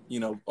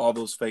 all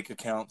those fake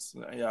accounts.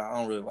 Yeah, I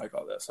don't really like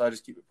all that. So I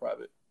just keep it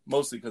private,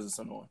 mostly because it's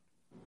annoying.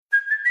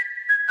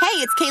 Hey,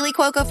 it's Kaylee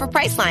Cuoco for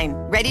Priceline.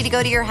 Ready to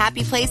go to your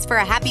happy place for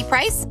a happy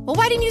price? Well,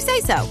 why didn't you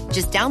say so?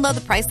 Just download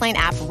the Priceline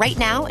app right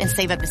now and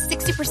save up to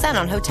 60%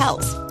 on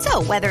hotels.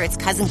 So whether it's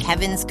Cousin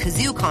Kevin's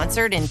Kazoo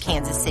Concert in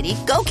Kansas City,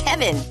 go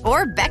Kevin,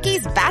 or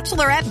Becky's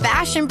Bachelorette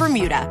Bash in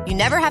Bermuda, you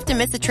never have to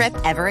miss a trip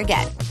ever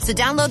again. So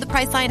download the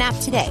Priceline app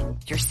today.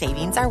 your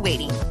savings are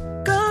waiting.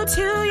 Go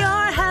to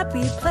your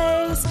happy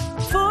place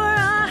for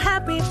a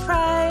happy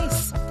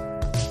price.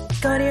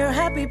 Go to your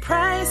happy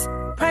price,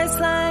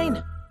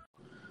 Priceline.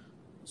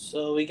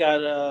 So we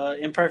got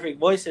Imperfect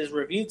Voices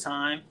review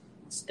time.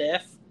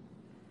 Steph.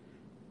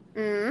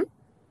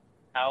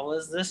 How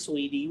was the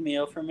sweetie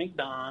meal from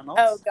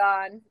McDonald's? Oh,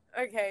 God.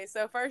 Okay,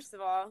 so first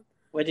of all.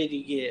 What did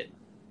you get?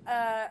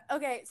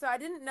 Okay, so I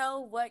didn't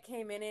know what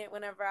came in it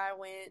whenever I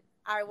went.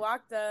 I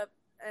walked up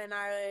and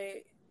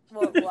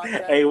walked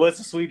up. Hey, what's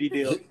the sweetie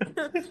deal?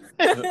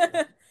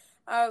 I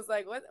was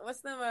like,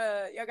 what's them,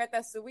 y'all got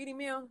that sweetie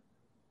meal?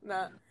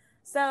 No.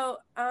 So,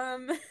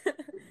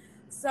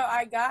 so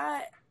I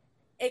got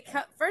it.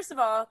 First of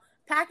all,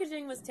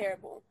 packaging was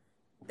terrible.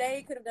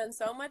 They could have done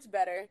so much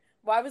better.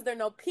 Why was there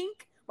no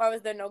pink? Why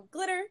was there no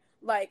glitter?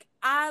 Like,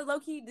 I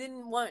low-key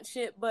didn't want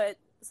shit but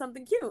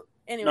something cute.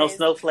 Anyways. No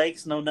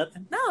snowflakes, no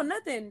nothing? No,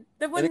 nothing.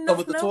 There wasn't no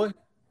snow. Did it come with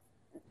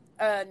the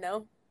toy?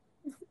 No.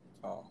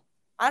 Oh.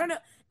 I don't know.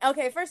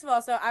 Okay, first of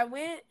all, so I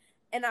went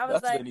and I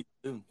was That's like,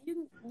 you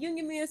can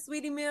give me a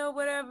sweetie meal,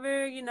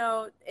 whatever. You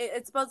know,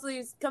 it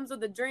supposedly comes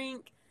with a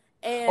drink.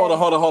 And Hold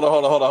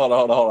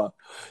on.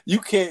 You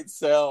can't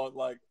sound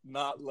like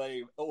not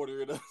lame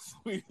ordering a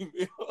sweetie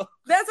meal.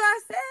 That's what I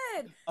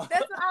said.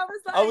 That's what I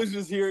was like. I was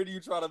just hearing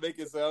you trying to make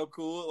it sound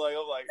cool. Like,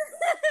 I'm like,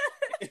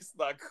 it's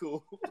not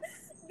cool.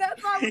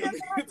 That's why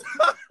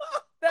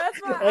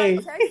I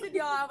texted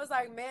y'all. I was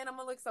like, man, I'm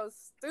gonna look so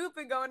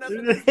stupid going up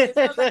in this bitch.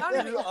 I was like, I'm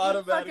gonna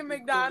eat fucking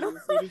McDonald's.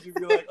 As soon as you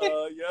be like,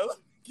 yeah,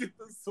 get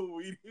the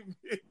sweetie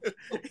meal.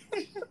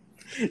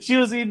 She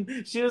was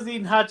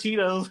eating hot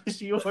Cheetos.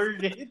 She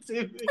ordered it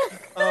too.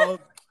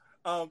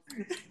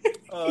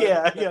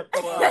 Yeah.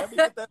 Let me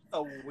get that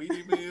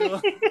sweetie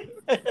meal.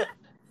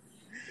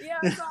 Yeah,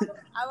 so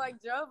I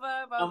like drove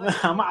up.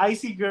 I'm an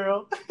icy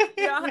girl.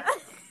 Yeah.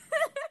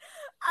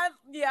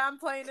 I'm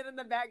playing it in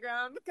the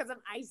background because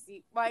I'm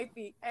icy,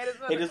 wifey.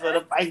 They just want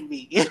to fight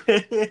me.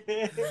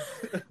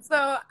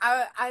 So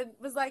I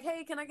was like,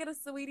 hey, can I get a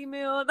sweetie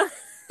meal?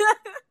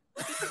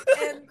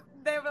 And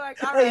they were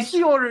like, all right. Hey,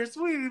 she ordered a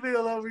sweetie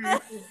meal over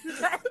here.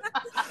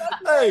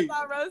 Hey.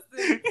 My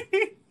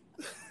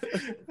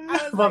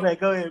bad.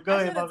 Go ahead.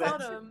 My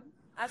bad.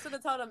 I should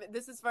have told him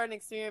this is for an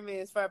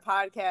experience, for a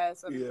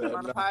podcast. I'm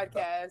on a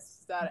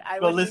podcast.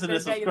 Go listen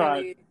and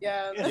subscribe.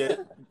 Yeah.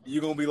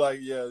 You're going to be like,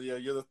 you're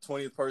the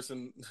 20th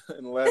person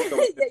in the last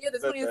couple yeah, you're the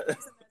 20th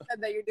person that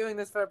said that you're doing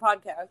this for a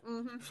podcast.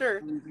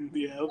 Sure.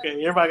 Yeah,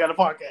 okay. Everybody got a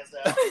podcast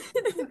now.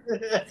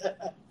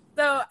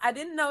 So I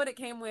didn't know what it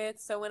came with.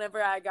 So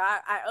whenever I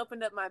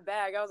opened up my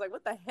bag, I was like,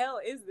 what the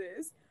hell is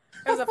this?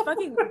 It was a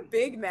fucking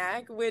Big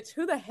Mac, which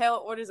who the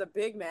hell orders a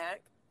Big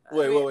Mac?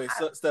 Wait.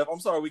 Steph,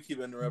 I'm sorry we keep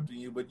interrupting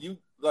you, but you're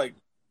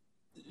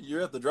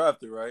at the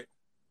drive-thru, right?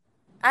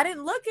 I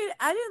didn't look.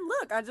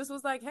 I just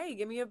was like, hey,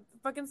 give me a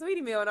fucking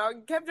sweetie meal, and I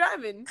kept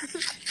driving.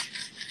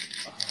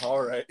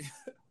 All right.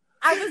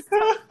 I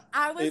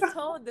was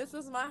told this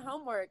was my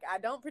homework. I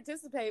don't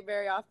participate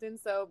very often,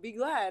 so be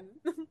glad.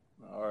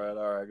 All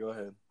right. Go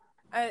ahead.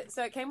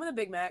 So it came with a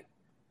Big Mac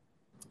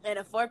and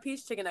a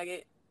 4-piece chicken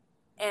nugget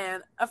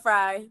and a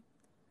fry,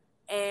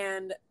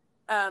 and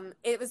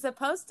it was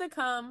supposed to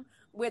come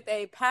with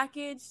a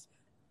packaged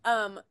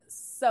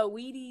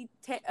Saweetie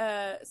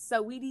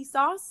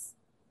sauce,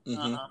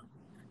 and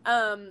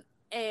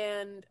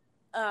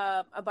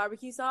a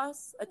barbecue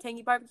sauce, a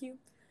tangy barbecue,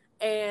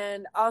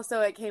 and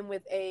also it came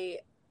with a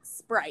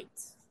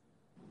Sprite,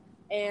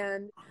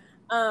 and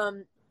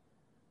I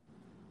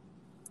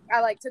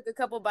took a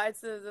couple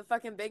bites of the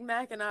fucking Big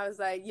Mac and I was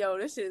like, yo,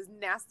 this shit is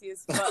nasty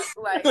as fuck.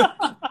 Like,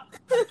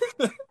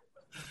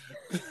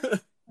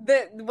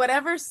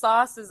 whatever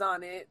sauce is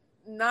on it,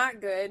 not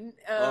good.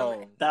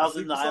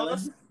 Thousand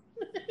Island.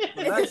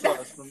 Is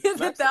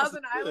it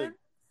Thousand Island?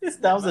 It's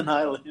Thousand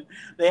Island.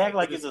 They act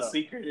like it's a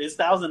secret. It's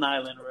Thousand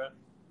Island, bro.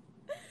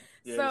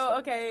 Yeah, so,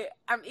 okay,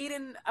 I'm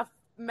eating a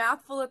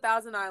mouthful of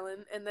Thousand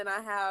Island, and then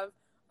I have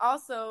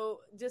also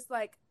just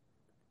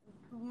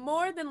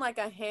more than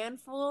a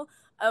handful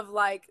of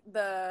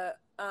the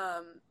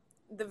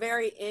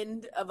very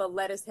end of a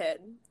lettuce head.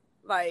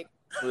 Yeah.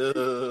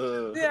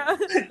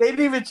 They didn't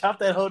even chop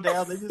that whole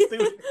down. They just threw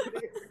it.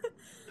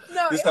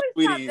 No, it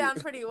was chopped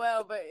down pretty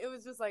well, but it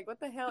was just what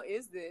the hell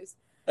is this?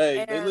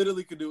 Hey, they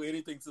literally could do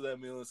anything to that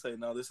meal and say,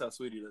 no, this is how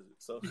Sweetie does it.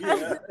 So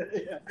yeah.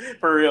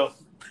 For real.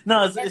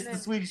 No, it's the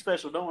Sweetie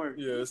special. Don't worry.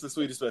 Yeah, it's the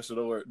Sweetie special.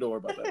 Don't worry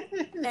about that.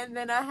 And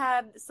then I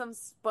had some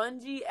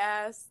spongy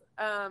ass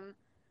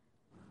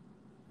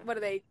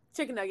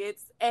chicken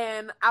nuggets,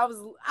 and I was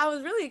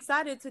really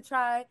excited to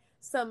try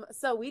some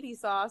Saweetie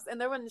sauce,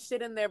 and there wasn't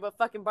shit in there but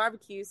fucking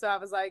barbecue. So I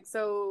was like,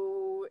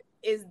 so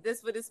is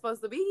this what it's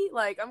supposed to be?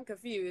 I'm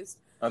confused.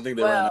 I think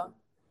they ran out.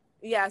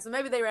 Yeah, so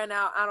maybe they ran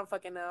out. I don't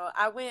fucking know.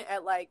 I went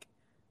at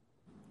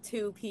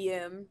 2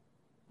 p.m.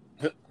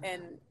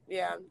 and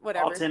yeah,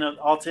 whatever.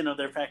 All 10 of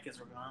their packets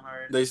were gone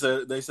already.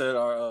 They said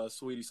our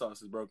Sweetie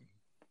sauce is broken.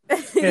 Yeah.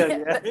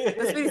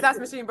 The Sweetie sauce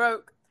machine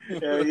broke.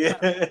 Yeah.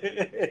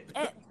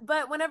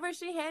 But whenever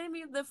she handed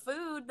me the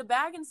food, the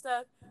bag and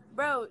stuff,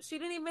 bro, she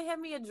didn't even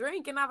hand me a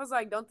drink. And I was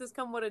like, don't this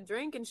come with a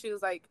drink? And she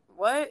was like,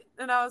 what?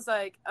 And I was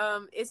like,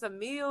 it's a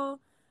meal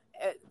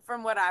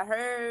from what I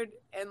heard.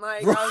 And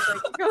like, I was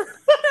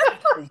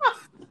like,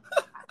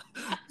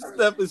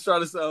 Steph is trying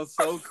to sound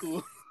so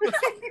cool.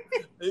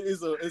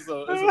 It's a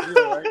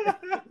meal,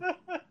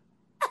 right?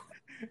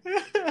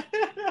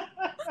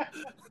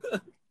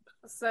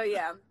 So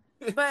yeah.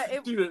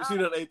 But she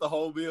done ate the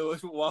whole meal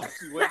while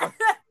she went on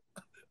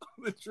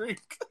the drink.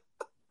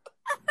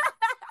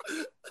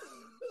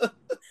 No,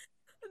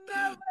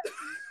 but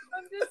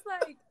I'm just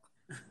like,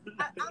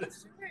 I'm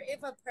sure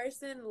if a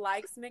person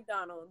likes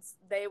McDonald's,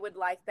 they would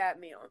like that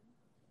meal.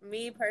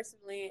 Me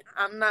personally,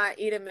 I'm not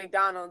eating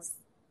McDonald's.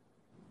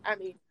 I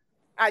mean,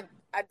 I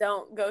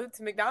don't go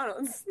to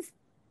McDonald's.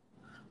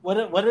 What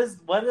is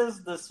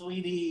the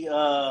Sweetie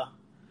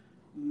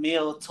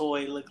meal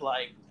toy look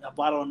like? A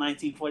bottle of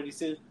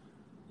 1942.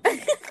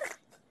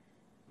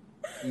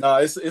 No,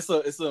 it's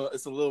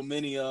a little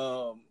mini.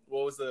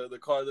 What was the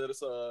car that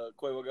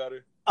Quavo got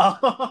her? Oh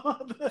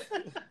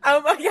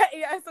my god!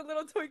 Yeah, it's a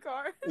little toy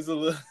car. It's a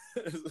little.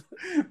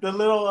 The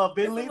little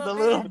Bentley. The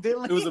little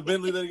Bentley. It was a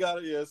Bentley that got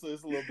it. Yeah, so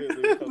it's a little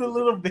Bentley. The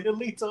little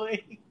Bentley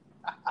toy.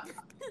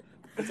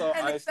 It's all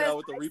iced out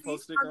with the repo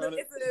sticker on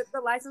it.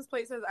 The license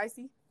plate says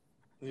icy.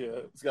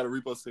 Yeah, it's got a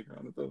repo sticker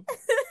on it though.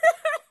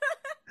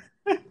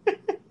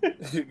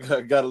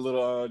 got a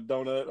little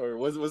donut, or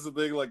what's the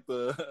thing like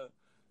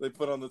they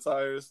put on the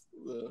tires,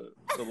 the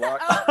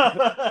lock.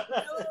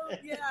 Oh,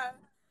 yeah.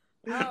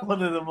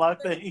 One of them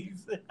lock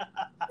things.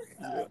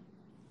 Yeah.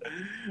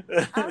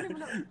 I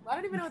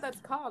don't even know what that's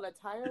called. A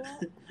tire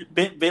lock?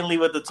 Bentley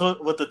with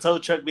the tow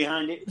truck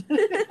behind it.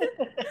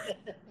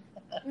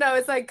 No,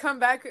 it's like come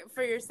back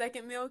for your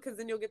second meal because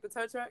then you'll get the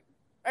tow truck.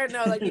 Or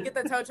no, like you get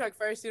the tow truck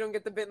first, you don't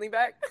get the Bentley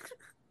back.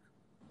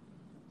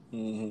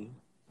 Mm-hmm.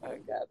 Oh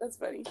god, that's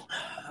funny.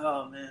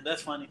 Oh man,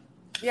 that's funny.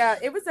 Yeah,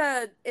 it was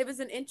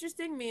an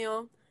interesting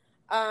meal.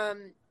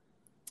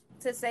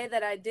 To say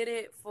that I did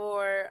it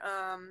for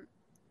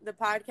the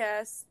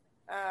podcast.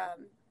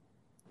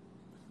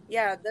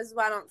 Yeah, this is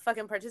why I don't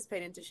fucking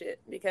participate into shit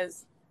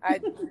because I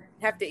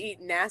have to eat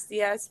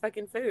nasty ass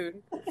fucking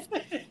food.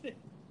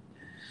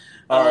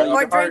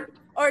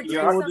 Or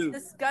drink some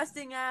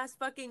disgusting ass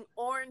fucking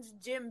orange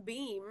Jim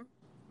Beam.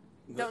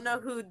 Don't know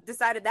who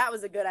decided that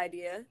was a good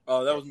idea.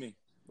 Oh, that was me.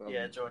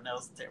 Yeah, Jordan, that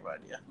was a terrible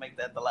idea. Make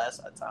that the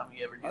last time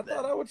you ever do that. I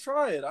thought I would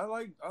try it. I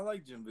like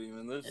Jim Beam,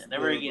 and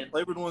never again. The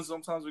flavored ones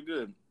sometimes are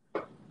good.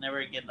 Never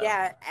again. No.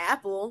 Yeah,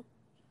 apple.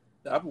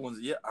 The apple ones,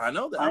 yeah, I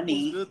know the apple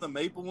one's good. The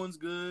maple one's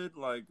good.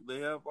 Like they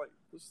have like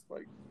just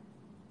like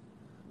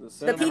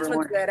the peach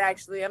one's good.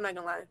 Actually, I'm not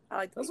gonna lie. I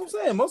like. That's what I'm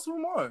saying. Most of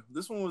them are.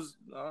 This one was.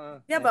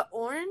 Yeah, but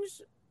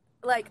orange.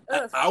 Like,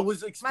 ugh. I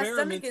was experimenting.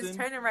 My stomach is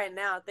turning right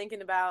now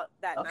thinking about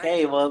that.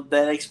 Okay, well,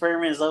 that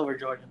experiment is over,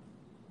 Jordan.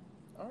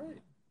 All right.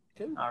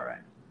 Cool. All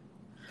right.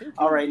 Cool.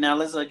 All right, now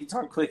let's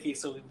guitar quickie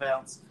so we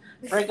bounce.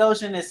 Frank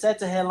Ocean is set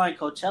to headline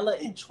Coachella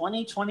in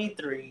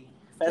 2023.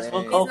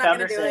 Festival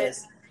co-founder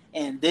says,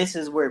 and this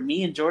is where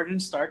me and Jordan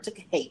start to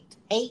hate.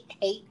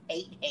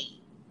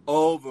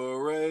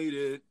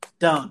 Overrated.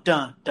 Dun.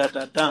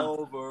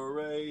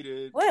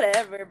 Overrated.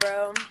 Whatever,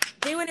 bro.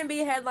 He wouldn't be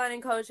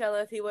headlining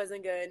Coachella if he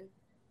wasn't good.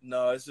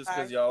 No, it's just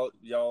because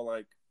y'all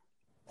like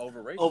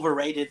overrated.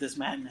 Overrated this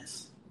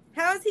madness.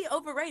 How is he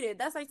overrated?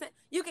 That's like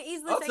you can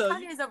easily say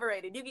Kanye's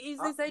overrated. You can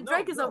easily say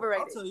Drake is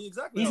overrated. I'll tell you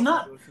exactly. He's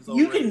not.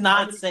 You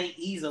cannot say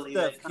easily.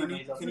 Steph, can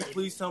you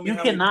please tell me? You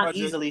cannot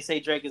easily say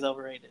Drake is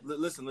overrated.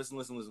 Listen.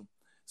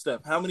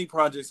 Steph, how many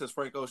projects has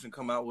Frank Ocean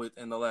come out with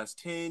in the last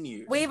 10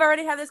 years? We've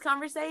already had this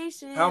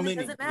conversation. How many?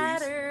 It doesn't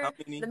matter.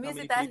 The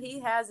music that he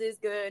has is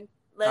good.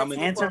 Let's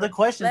answer the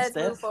question, Steph.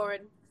 Let's move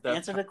forward.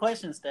 Answer the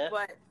question, Steph.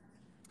 What?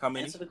 How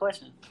many? Answer the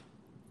question.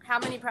 How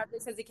many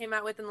projects has he came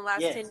out with in the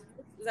last 10 years? Is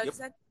that what you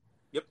said?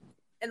 Yep.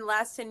 In the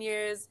last 10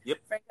 years,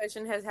 Frank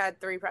Ocean has had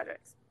 3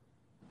 projects.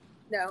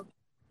 No,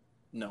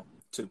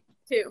 2.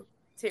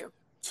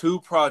 2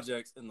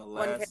 projects in the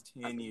last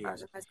 10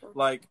 years.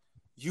 Like,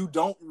 you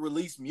don't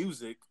release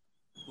music.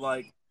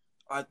 Like,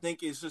 I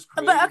think it's just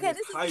creating this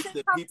hype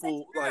that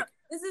people like.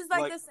 This is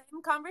like the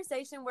same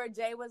conversation where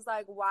Jay was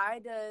like, "Why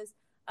does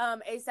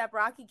A$AP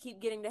Rocky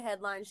keep getting the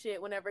headline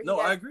shit whenever he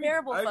has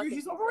terrible?" I agree.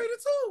 He's overrated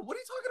too. What are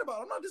you talking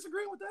about? I'm not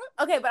disagreeing with that.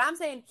 Okay, but I'm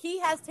saying he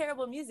has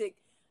terrible music.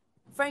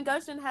 Frank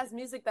Ocean has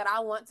music that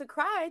I want to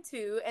cry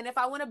to, and if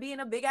I want to be in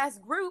a big ass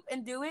group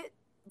and do it,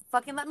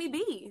 fucking let me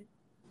be.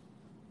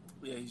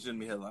 Yeah, he shouldn't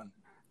be headlining.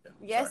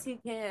 Yeah, yes, he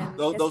can.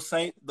 Those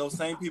same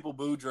people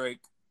boo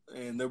Drake,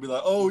 and they'll be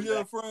like, "Oh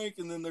yeah, Frank,"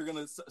 and then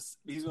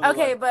he's gonna.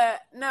 Okay,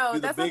 but no,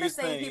 that's not the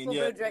same people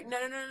boo Drake.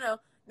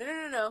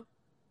 No.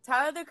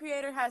 Tyler the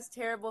Creator has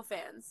terrible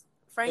fans.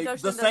 Frank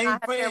Ocean does not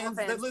have terrible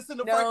fans. That listen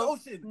to Frank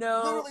Ocean.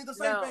 Literally the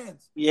same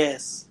fans.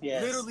 Yes.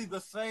 Literally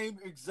the same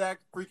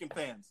exact freaking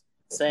fans.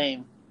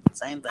 Same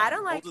thing. I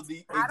don't like. Those are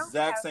the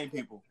exact same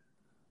people.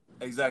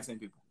 Exact same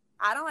people.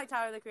 I don't like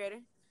Tyler the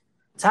Creator.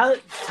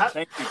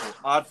 Same people.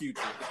 Odd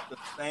Future. The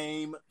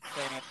same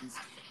fans.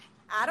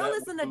 I don't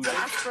listen to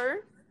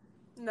Jasper.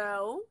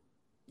 No.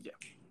 Yeah.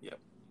 Yep.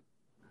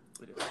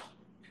 It is.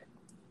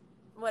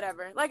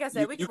 Whatever. Like I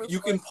said, you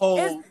can poll.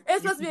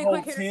 It's supposed to be a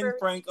quick hitter 10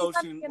 Frank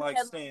Ocean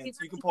stands.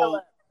 You can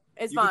poll.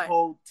 It's you fine. can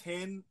poll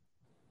 10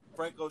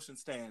 Frank Ocean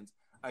stands.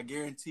 I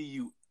guarantee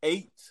you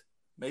 8,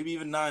 maybe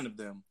even 9 of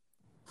them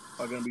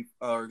are gonna be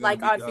Odd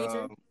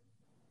Future.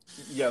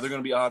 Yeah, they're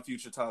gonna be Odd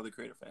Future Tyler the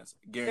Creator fans.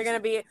 Guaranteed. They're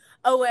gonna be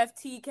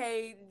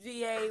OFTK,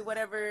 GA,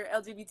 whatever,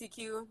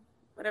 LGBTQ,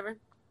 whatever.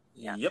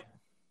 Yeah. Yep.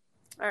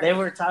 Right. They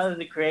were Tyler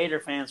the Creator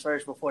fans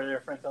first before they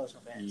were Frank Ocean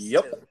fans.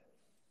 Yep. Too.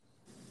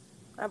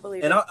 I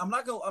believe and it. I'm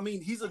not gonna. I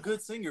mean, he's a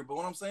good singer, but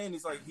what I'm saying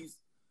is he's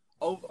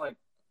over.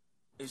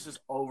 It's just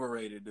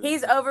overrated. Dude.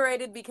 He's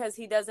overrated because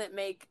he doesn't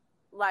make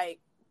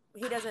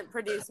he doesn't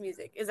produce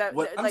music. Is that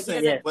what I'm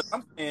saying? Yes. What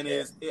I'm saying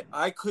is,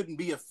 I couldn't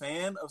be a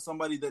fan of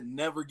somebody that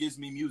never gives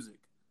me music.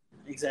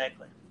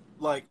 Exactly.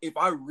 If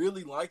I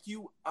really like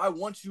you, I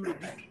want you to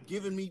be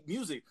giving me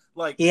music.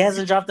 He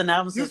hasn't dropped an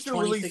album since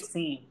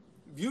 2016.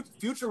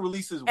 Future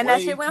releases and way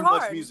that shit went too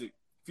hard. much music.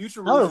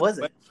 Future releases it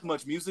wasn't. way too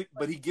much music,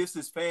 but he gives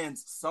his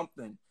fans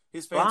something.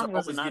 His fans are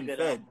always getting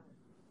fed.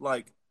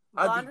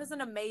 Blonde was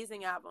an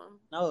amazing album.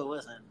 No, it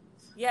wasn't.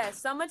 Yeah,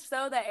 so much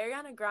so that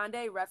Ariana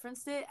Grande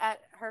referenced it at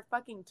her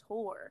fucking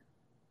tour.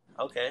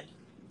 Okay.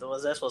 So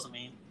what's that supposed to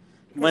mean?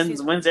 When's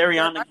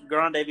Ariana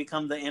Grande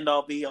become the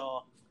end-all,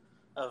 be-all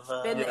of...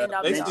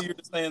 basically, you're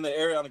just saying that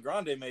Ariana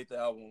Grande made the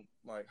album,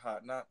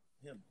 hot, not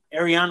him.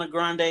 Ariana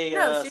Grande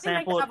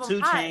sampled 2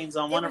 Chainz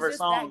on one of her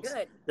songs.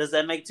 Does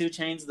that make 2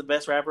 Chainz the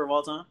best rapper of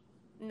all time?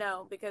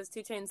 No, because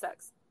 2 Chainz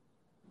sucks.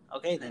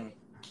 Okay, then.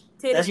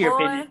 That's your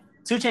opinion.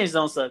 2 Chainz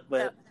don't suck,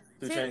 but... No.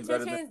 2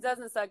 Chainz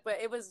doesn't suck,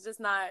 but it was just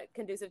not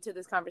conducive to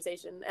this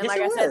conversation. And yes,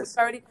 like I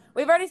said,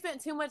 we've already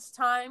spent too much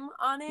time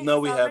on it. No,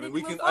 we haven't.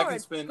 I can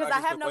spend because I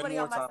have nobody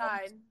on my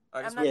side.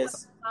 I'm not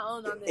my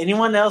own on this.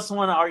 Anyone else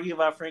want to argue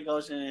about Frank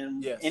Ocean?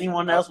 And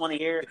anyone else want to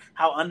hear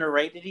how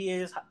underrated he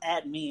is?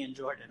 Add me and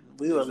Jordan.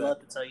 We would love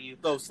to tell you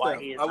why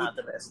he is not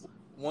the best.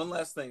 One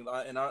last thing,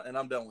 and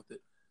I'm done with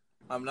it.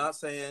 I'm not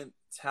saying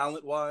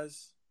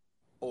talent-wise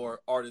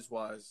or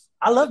artist-wise.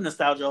 I love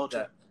Nostalgia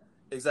Ultra.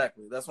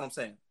 Exactly. That's what I'm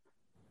saying.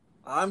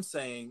 I'm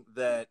saying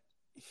that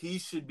he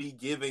should be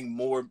giving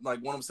more.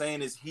 What I'm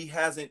saying is he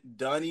hasn't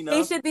done enough.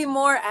 He should be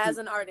more as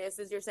an artist,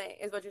 is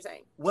what you're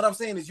saying. What I'm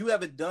saying is you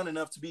haven't done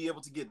enough to be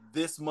able to get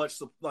this much.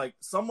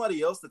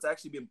 Somebody else that's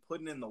actually been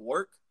putting in the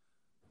work.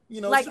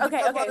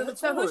 Okay.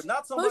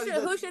 So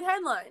who should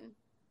headline?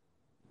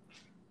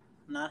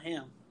 Not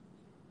him.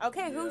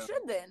 Okay, who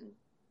should then?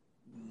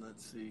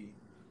 Let's see.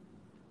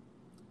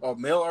 Oh,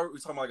 male? Are we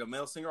talking about a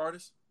male singer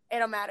artist? It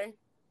don't matter.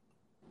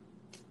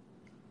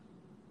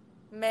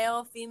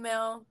 Male,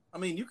 female. I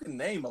mean, you can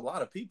name a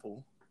lot of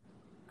people.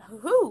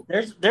 Who?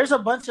 There's a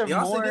bunch of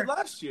Beyonce more. Did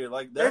last year.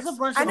 There's a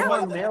bunch of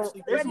more male.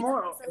 There's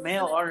more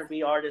male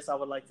R&B artists I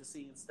would like to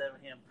see instead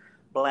of him.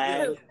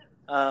 Black.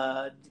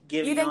 Giveon.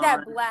 You think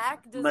that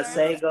Black deserves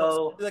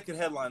Masego? That can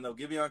headline though.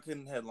 Giveon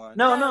couldn't headline.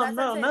 No.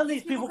 None of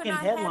these people can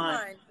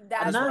headline.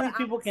 None of these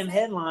people can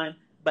headline.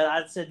 But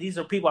I said these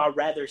are people I'd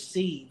rather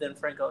see than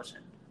Frank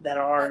Ocean that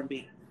are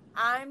R&B.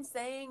 I'm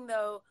saying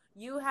though,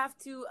 you have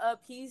to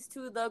appease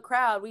to the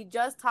crowd. We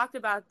just talked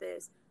about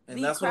this.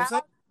 And that's what I'm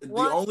saying.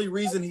 The only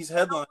reason he's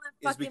headline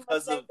is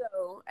because of...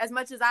 As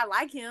much as I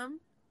like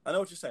him. I know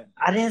what you're saying.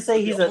 I didn't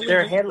say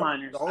they're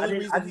headliners. I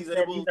just said these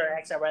are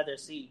acts I'd rather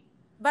see.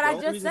 But I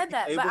just said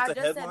that. But I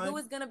just said who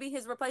was going to be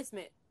his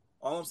replacement.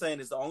 All I'm saying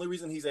is the only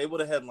reason he's able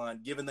to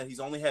headline, given that he's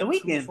only had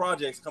 2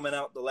 projects coming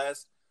out the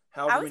last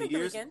however many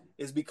years,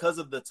 is because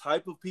of the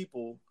type of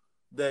people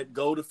that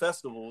go to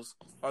festivals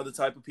are the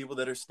type of people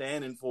that are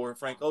standing for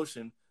Frank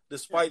Ocean,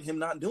 despite him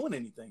not doing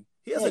anything.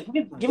 He hasn't.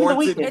 Give me the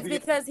Weeknd. It's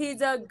because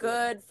he's a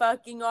good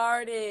fucking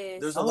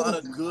artist. There's a lot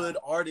of good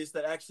artists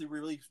that actually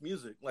release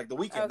music, like The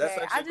Weeknd. Okay, that's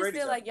actually I just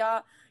feel like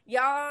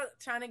y'all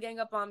trying to gang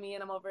up on me,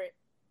 and I'm over it.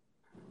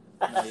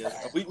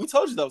 We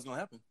told you that was gonna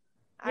happen.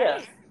 Yeah.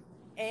 Right.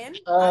 And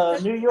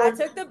New York.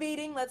 I took the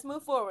beating. Let's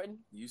move forward.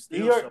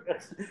 New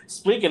York.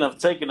 Speaking of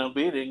taking a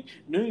beating,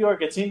 New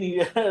York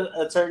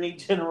Attorney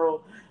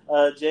General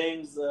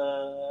James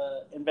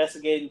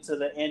investigating to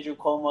the Andrew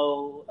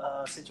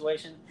Cuomo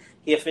situation.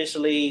 He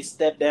officially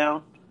stepped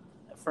down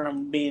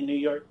from being New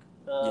York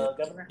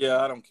governor.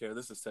 Yeah, I don't care.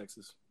 This is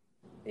Texas.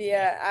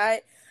 Yeah,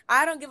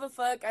 I don't give a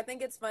fuck. I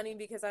think it's funny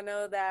because I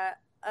know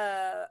that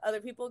other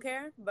people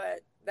care,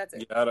 but that's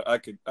it. Yeah, I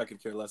could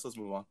care less. Let's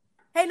move on.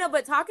 Hey, no,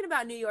 but talking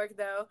about New York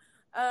though,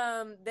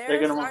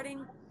 they're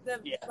starting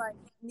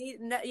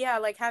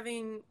to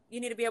having you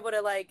need to be able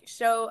to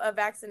show a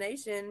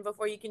vaccination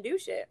before you can do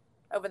shit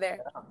over there.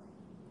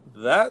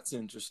 That's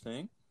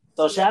interesting.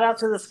 So shout out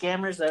to the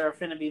scammers that are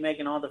finna be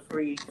making all the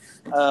free,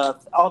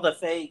 all the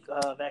fake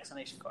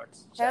vaccination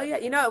cards. Hell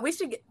yeah! We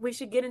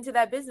should get into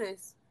that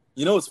business.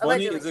 You know what's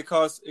funny is it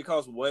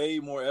costs way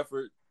more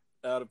effort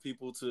out of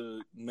people to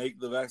make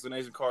the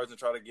vaccination cards and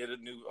try to get a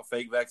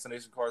fake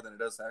vaccination card than it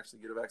does to actually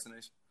get a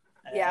vaccination.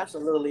 Yeah,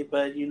 absolutely.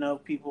 But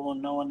people,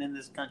 no one in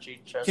this country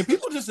trusts. Can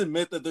people just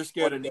admit that they're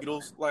scared of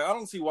needles? I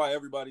don't see why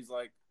everybody's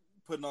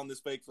putting on this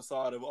fake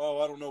facade of,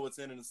 I don't know what's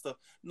in it and stuff.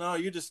 No,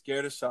 you're just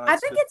scared of shots. I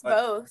think it's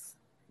both.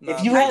 Nah,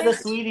 if you had the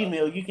sweetie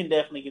meal, you can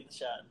definitely get the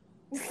shot.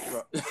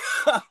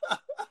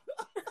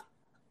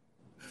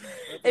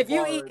 If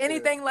you eat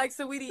anything like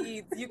Sweetie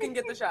eats, you can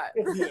get the shot.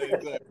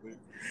 Yeah,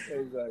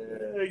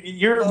 exactly.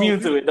 You're immune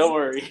to it. Don't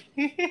worry.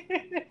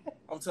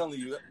 I'm telling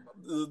you,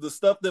 the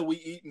stuff that we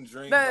eat and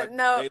drink on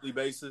a daily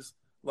basis,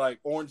 like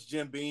orange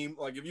Jim Beam.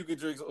 Like if you could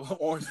drink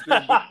orange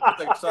Jim Beam,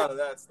 take a shot of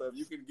that stuff,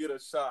 you can get a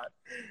shot.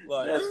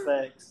 Like that's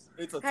facts.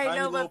 It's a tiny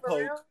little poke.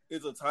 Real?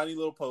 It's a tiny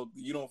little poke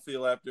that you don't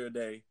feel after a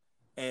day.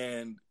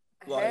 And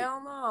like,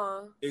 hell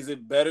no. Is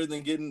it better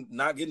than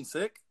not getting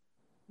sick?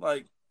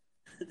 Like,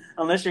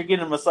 unless you're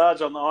getting a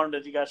massage on the arm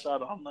that you got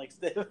shot on, like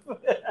stiff. Bro,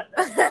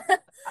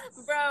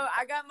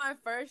 I got my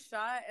first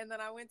shot and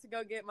then I went to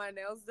go get my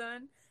nails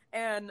done.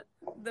 And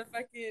the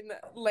fucking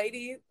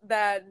lady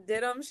that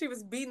did them, she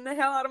was beating the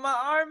hell out of my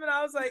arm. And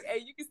I was like, hey,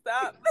 you can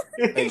stop.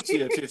 Hey,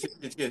 chill.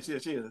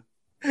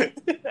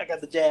 I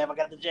got the jab.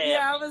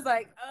 Yeah, I was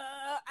like,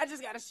 I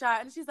just got a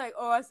shot. And she's like,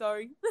 oh, I'm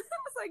sorry. I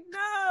was like,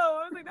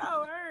 no, it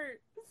hurt.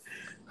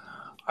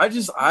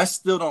 I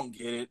still don't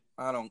get it.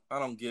 I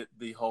don't get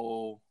the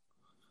whole,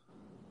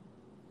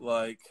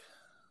 like,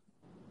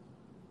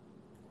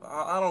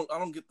 I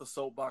don't get the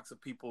soapbox of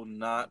people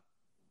not,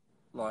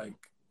 like,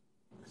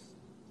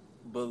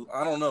 but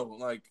I don't know,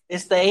 like,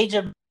 it's the age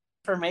of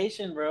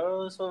information,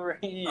 bro. That's what we're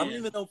in. I don't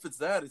even know if it's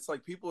that. It's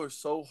like people are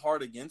so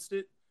hard against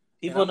it.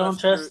 People don't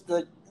trust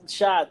the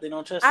shot. They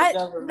don't trust the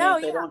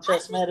government. They don't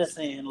trust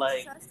medicine.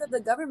 Like, trust that the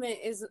government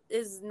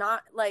is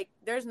not, like,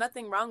 there's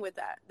nothing wrong with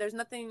that. There's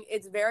nothing.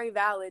 It's very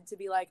valid to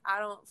be like, I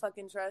don't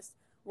fucking trust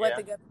what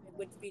the government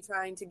would be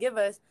trying to give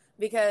us,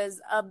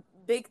 because a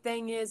big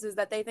thing is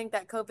that they think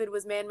that COVID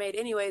was man-made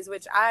anyways,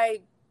 which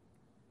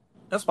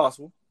that's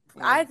possible.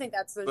 I think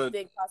that's a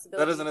big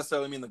possibility. That doesn't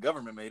necessarily mean the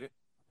government made it.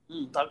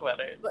 Talk about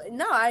it. But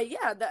no,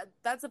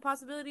 that's a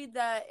possibility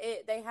that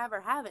they have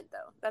or haven't,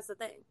 though. That's the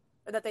thing.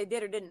 Or that they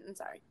did or didn't. I'm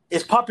sorry.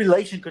 It's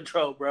population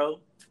control, bro.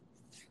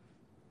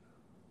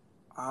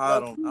 I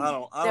don't.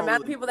 The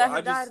amount of people that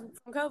have died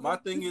from COVID. My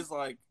thing is,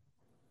 like,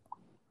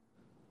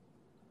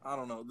 I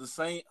don't know. The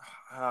same.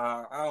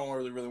 I don't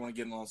really want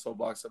to get on a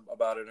soapbox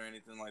about it or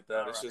anything like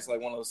that. It's just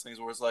like one of those things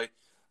where it's like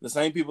the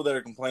same people that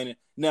are complaining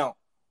now.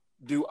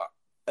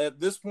 At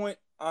this point,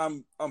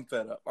 I'm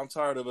fed up. I'm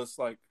tired of us.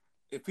 Like,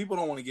 if people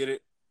don't want to get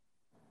it,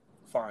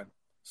 fine,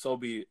 so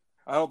be it.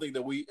 I don't think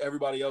that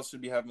everybody else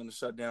should be having to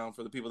shut down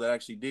for the people that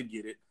actually did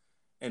get it,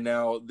 and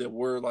now that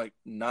we're like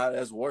not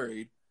as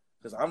worried,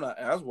 because I'm not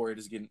as worried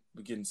as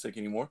getting sick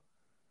anymore.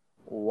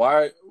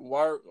 Why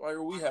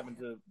are we having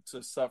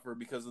to suffer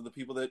because of the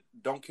people that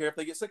don't care if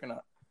they get sick or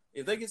not?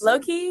 If they get sick,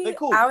 low-key, they're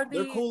cool.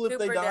 They're cool if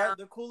they die. Down.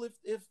 They're cool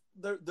if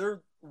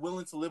they're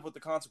willing to live with the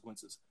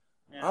consequences.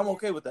 Yeah. I'm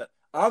okay with that.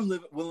 I'm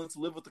willing to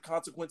live with the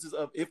consequences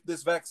of if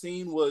this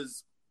vaccine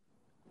was,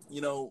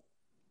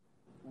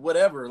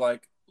 whatever,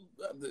 like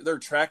they're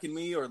tracking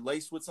me or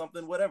laced with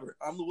something, whatever.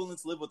 I'm willing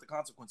to live with the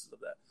consequences of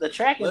that. The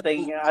tracking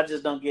thing, I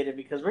just don't get it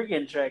because we're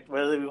getting tracked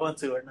whether we want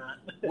to or not.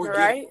 We're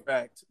getting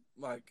tracked.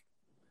 Like,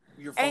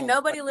 your phone. Ain't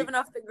nobody living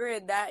off the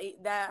grid that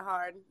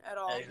hard at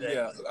all. Exactly.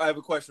 Yeah, I have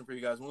a question for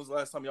you guys. When was the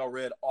last time y'all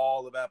read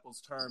all of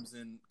Apple's terms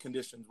and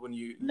conditions? When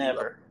you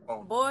never.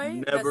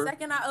 Boy, never. The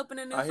second I open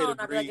a new phone,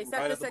 I'll be like,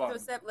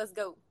 accept, let's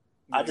go.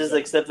 I just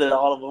accepted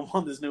all of them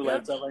on this new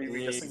laptop. I didn't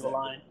read a single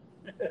line.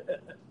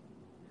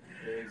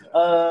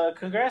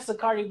 Congrats to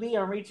Cardi B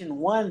on reaching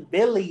 1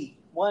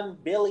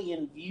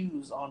 billion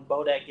views on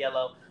Bodak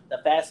Yellow, the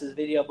fastest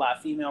video by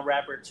a female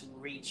rapper to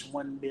reach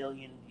 1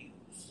 billion views.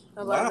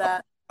 I love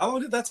that. How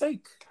long did that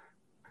take?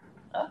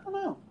 I don't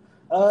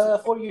know.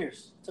 4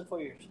 years. It took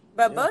 4 years.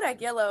 But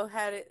Bodak Yellow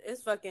had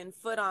his fucking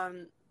foot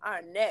on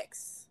our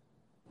necks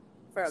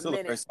for a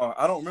minute. Great song.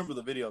 I don't remember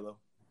the video though.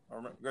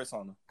 Great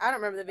song though. I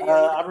don't remember the video.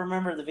 I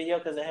remember the video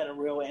because it had a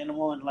real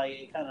animal and like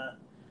it kind of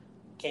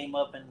came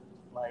up and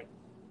like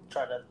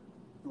tried to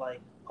like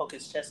poke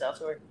his chest out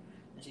to her,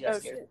 and she got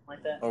scared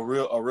like that. A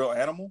real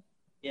animal?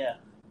 Yeah.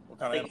 What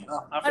kind of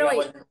animal? I forgot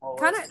what animal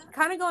it was.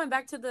 Kind of going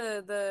back to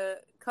the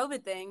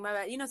COVID thing. My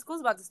bad. School's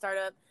about to start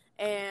up,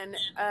 and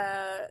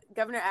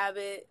Governor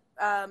Abbott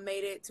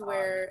made it to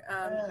where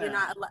you're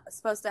not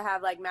supposed to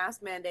have like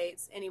mask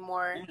mandates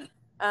anymore.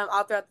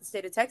 All throughout the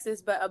state of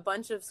Texas, but a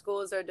bunch of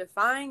schools are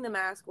defying the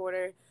mask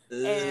order.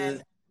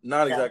 And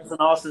not exactly. And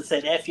Austin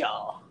said, "F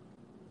y'all."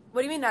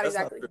 What do you mean, not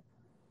exactly?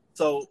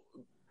 So,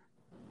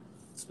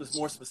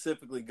 more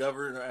specifically,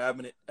 Governor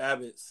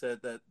Abbott said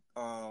that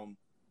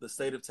the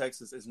state of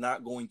Texas is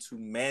not going to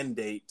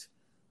mandate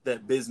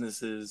that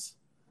businesses,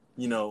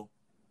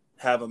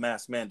 have a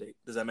mask mandate.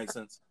 Does that make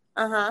sense?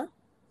 Uh-huh.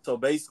 So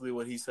basically,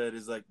 what he said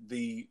is like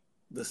the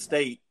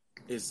state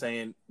is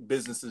saying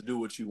businesses do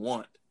what you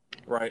want,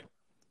 right?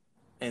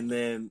 And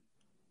then,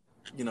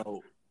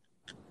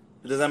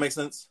 does that make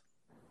sense?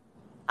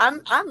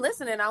 I'm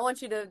listening. I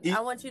want you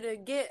to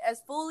get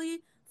as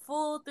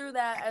full through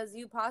that as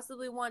you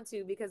possibly want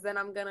to, because then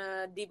I'm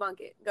gonna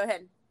debunk it. Go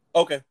ahead.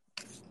 Okay.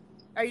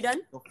 Are you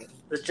done? Okay.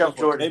 Let's jump,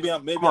 Jordan. Maybe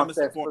I'm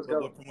misinformed,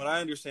 but from what I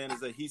understand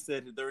is that he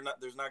said there's not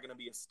going to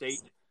be a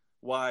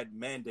state-wide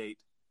mandate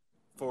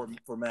for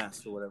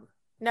masks or whatever.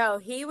 No,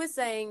 he was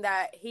saying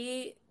that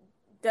he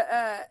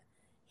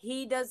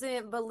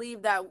doesn't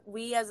believe that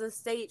we as a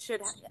state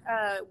should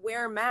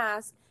wear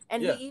masks,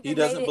 and he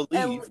doesn't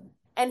believe.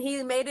 And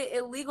he made it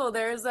illegal.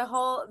 There's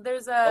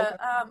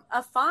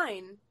a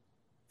fine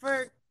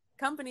for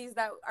companies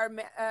that are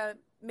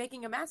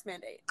making a mask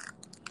mandate.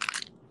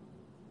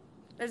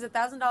 There's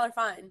 $1,000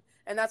 fine,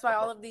 and that's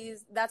why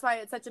that's why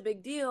it's such a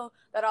big deal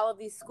that all of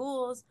these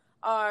schools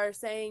are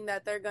saying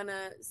that they're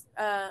gonna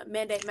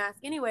mandate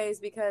masks anyways,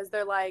 because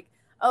they're like,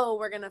 oh,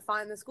 we're gonna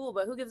fine the school,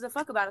 but who gives a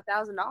fuck about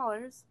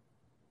 $1,000?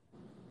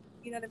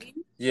 You know what I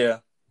mean? Yeah,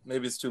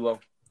 maybe it's too low.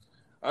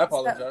 I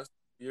apologize.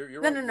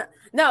 You're right.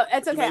 No,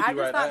 it's okay. I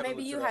just thought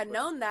maybe you had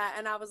known that,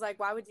 and I was like,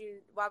 why would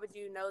you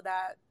know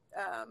that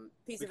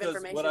piece of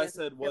information? What I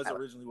said was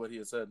originally what he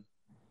had said.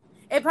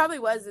 It probably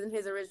was in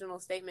his original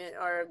statement,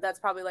 or that's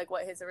probably like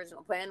what his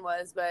original plan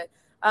was. But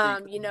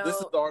this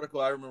is the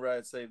article I remember I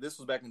had saved. This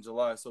was back in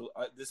July, so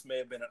this may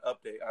have been an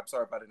update. I'm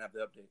sorry if I didn't have the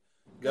update.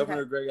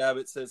 Governor Greg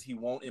Abbott says he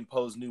won't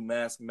impose new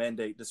mask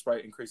mandate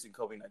despite increasing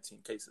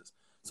COVID-19 cases.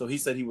 So he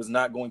said he was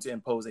not going to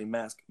impose a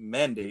mask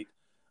mandate.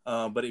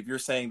 But if you're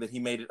saying that he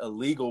made it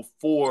illegal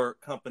for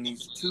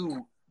companies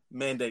to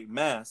mandate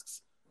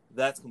masks,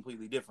 that's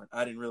completely different.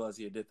 I didn't realize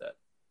he did that.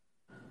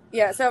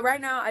 Yeah, so right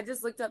now I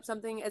just looked up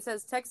something. It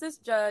says Texas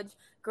judge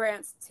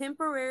grants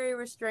temporary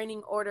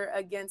restraining order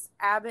against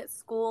Abbott's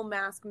school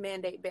mask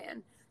mandate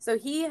ban. So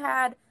he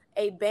had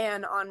a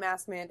ban on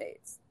mask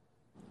mandates.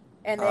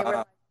 And they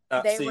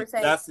were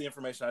saying, that's the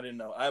information I didn't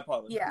know. I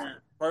apologize. Yeah.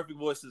 Perfect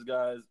voices,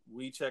 guys.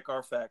 We check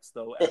our facts,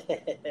 though.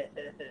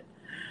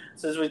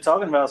 Since we're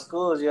talking about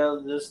schools,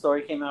 this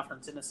story came out from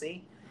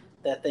Tennessee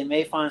that they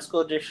may fine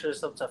school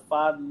districts up to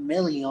 $5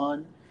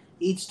 million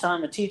each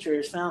time a teacher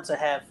is found to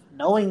have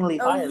knowingly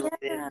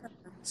violated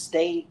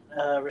state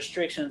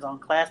restrictions on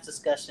class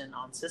discussion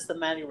on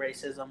systematic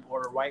racism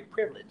or white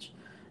privilege.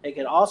 They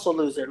could also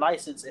lose their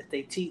license if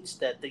they teach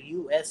that the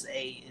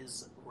USA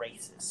is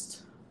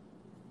racist.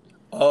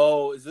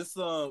 Oh, is this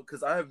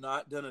because I have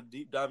not done a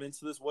deep dive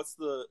into this?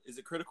 Is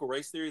it critical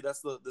race theory?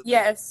 That's the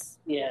yes.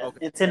 Thing? Yeah,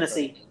 okay. In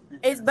Tennessee.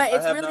 It's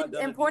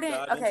really important.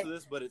 Into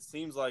this, but it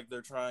seems like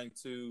they're trying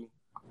to,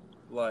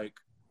 like,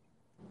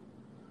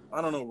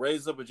 I don't know,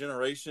 raise up a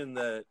generation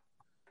that,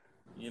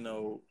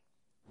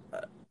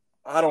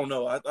 I don't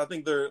know. I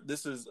think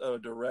this is a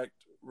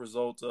direct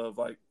result of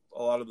like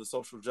a lot of the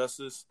social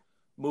justice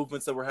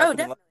movements that were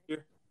happening last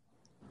year.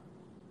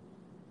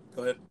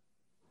 Go ahead.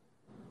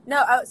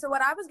 No, so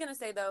what I was going to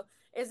say, though,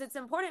 is it's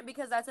important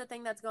because that's a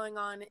thing that's going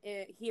on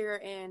here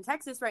in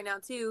Texas right now,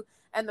 too.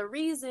 And the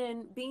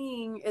reason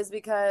being is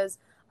because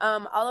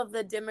all of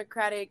the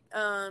Democratic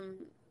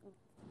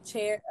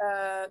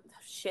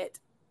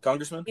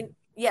Congressman?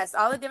 Yes,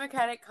 all the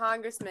Democratic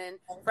congressmen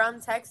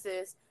from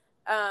Texas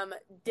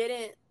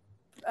didn't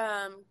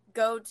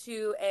go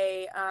to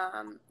a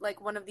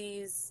like one of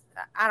these.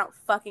 I don't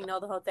fucking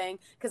know the whole thing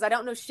because I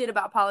don't know shit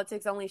about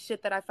politics, only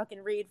shit that I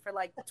fucking read for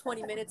like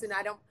 20 minutes and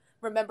I don't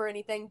remember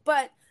anything.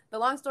 But the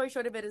long story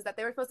short of it is that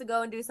they were supposed to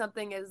go and do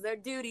something as their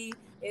duty,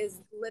 is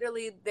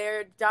literally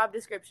their job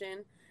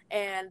description,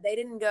 and they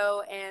didn't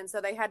go, and so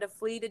they had to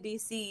flee to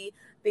DC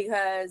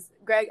because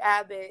Greg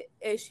Abbott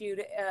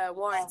issued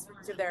warrants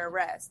to their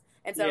arrest.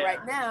 And so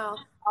right now,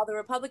 all the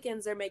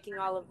Republicans are making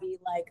all of the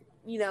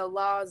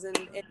laws and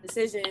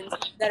decisions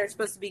that are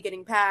supposed to be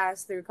getting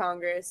passed through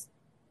Congress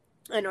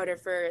in order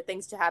for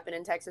things to happen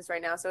in Texas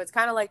right now. So it's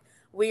kind of like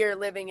we are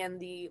living in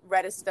the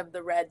reddest of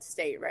the red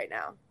state right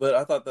now. But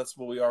I thought that's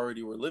what we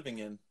already were living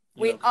in.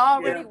 We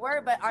already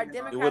were, but our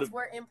Democrats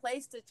were in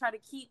place to try to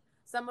keep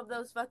some of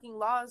those fucking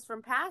laws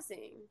from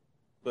passing.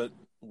 But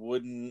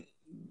wouldn't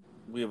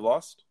we have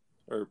lost?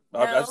 Or no.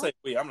 I say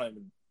we. I'm not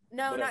even.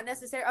 No, not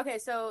necessarily. Okay,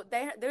 so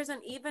there's an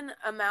even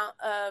amount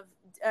of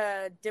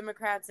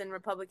Democrats and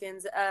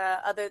Republicans,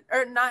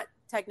 not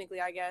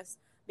technically, I guess,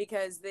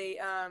 because they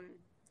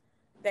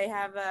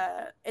have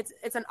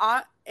it's an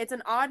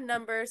odd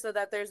number so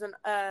that there's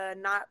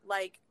not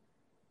like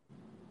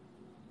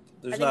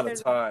there's not a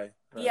tie.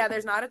 Right? Yeah,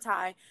 there's not a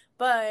tie,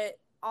 but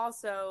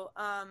also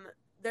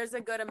there's a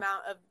good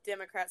amount of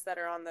Democrats that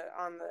are on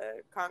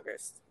the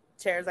Congress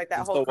chairs, like that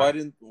and whole.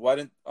 So why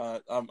didn't I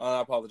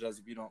apologize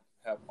if you don't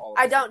have all of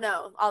I don't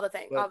know all the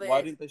things.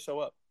 Why didn't they show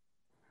up?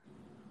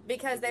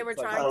 Because they were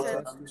trying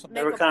to.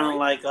 They were kind of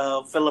like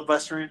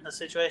filibustering the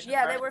situation.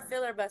 Yeah, right? they were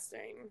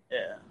filibustering.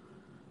 Yeah.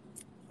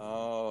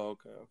 Oh,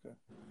 okay.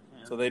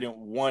 Yeah. So they didn't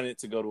want it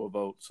to go to a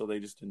vote, so they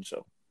just didn't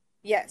show.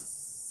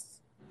 Yes.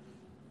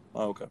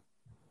 Oh, okay.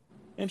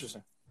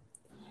 Interesting.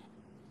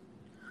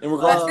 In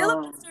regards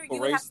to the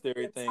race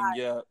theory thing,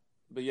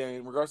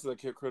 in regards to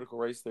the critical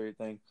race theory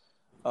thing,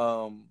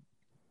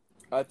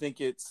 I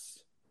think it's.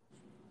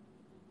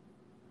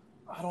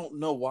 I don't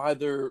know why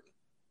they're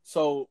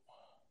so.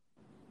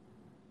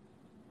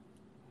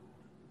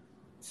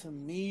 To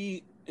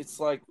me, it's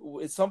like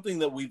it's something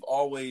that we've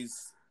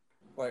always,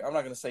 like, I'm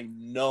not going to say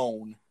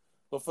known,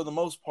 But for the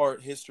most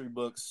part, history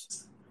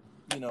books,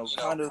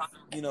 kind of,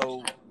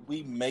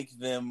 we make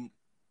them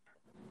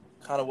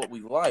kind of what we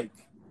like,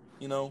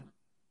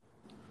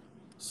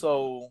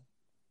 So,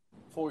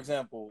 for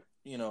example,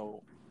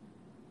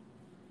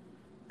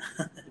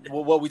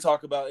 what we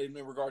talk about in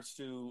regards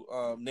to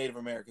Native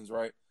Americans,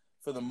 right?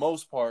 For the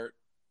most part,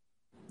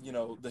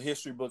 the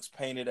history books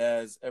painted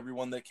as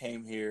everyone that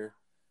came here.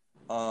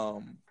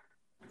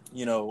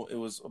 It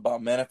was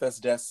about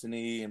manifest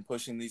destiny and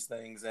pushing these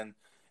things, and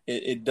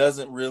it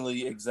doesn't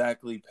really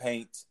exactly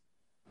paint,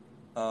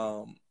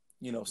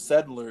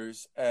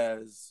 settlers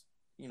as,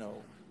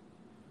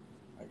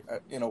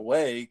 in a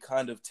way,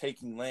 kind of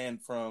taking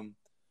land from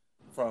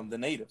the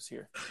natives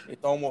here.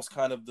 It's almost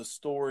kind of the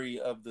story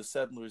of the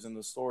settlers and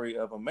the story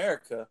of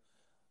America,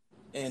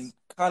 and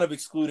kind of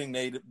excluding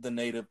the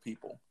native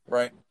people,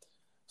 right?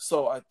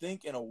 So I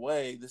think in a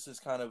way, this is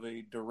kind of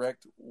a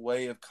direct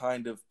way of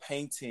kind of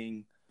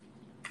painting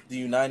the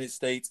United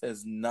States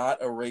as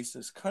not a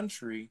racist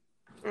country,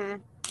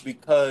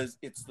 because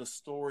it's the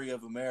story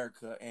of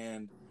America.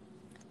 And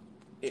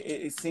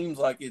it seems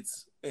like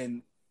it's,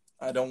 and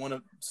I don't want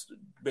to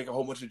make a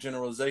whole bunch of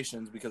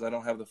generalizations because I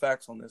don't have the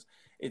facts on this.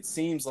 It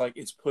seems like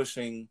it's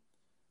pushing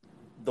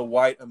the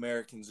white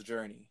American's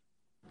journey,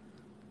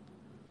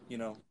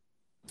 and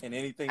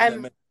anything that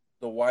makes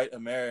the white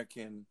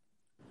American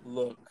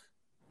look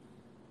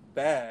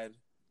bad,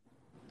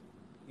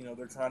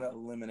 they're trying to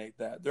eliminate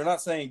that. They're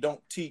not saying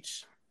don't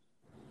teach,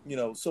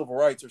 civil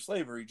rights or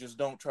slavery. Just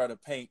don't try to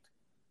paint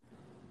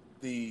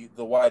the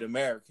white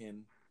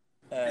American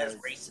as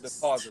the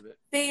cause of it.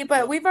 See,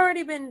 but we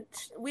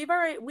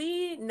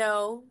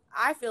know,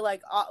 I feel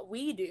like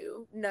we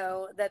do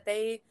know that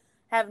they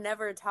have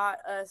never taught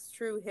us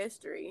true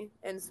history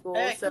in school.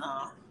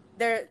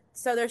 They're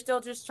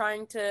still just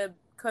trying to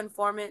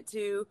conform it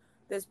to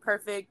this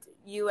perfect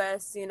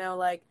U.S.,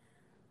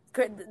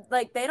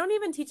 like they don't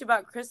even teach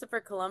about Christopher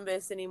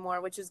Columbus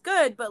anymore, which is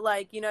good, but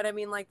you know what I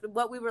mean? Like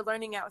what we were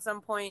learning at some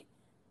point,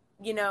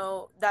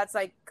 that's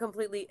like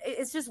completely,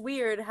 it's just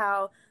weird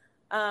how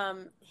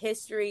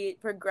history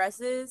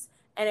progresses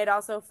and it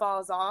also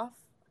falls off.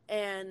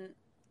 And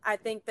I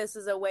think this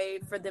is a way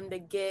for them to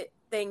get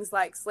things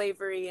like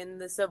slavery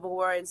and the Civil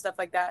War and stuff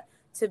like that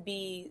to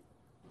be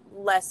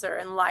lesser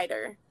and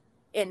lighter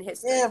in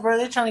history. Yeah, bro,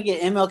 they're trying to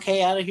get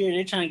MLK out of here.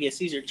 They're trying to get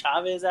Cesar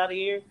Chavez out of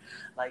here.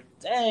 Like,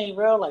 dang,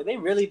 bro, like they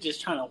really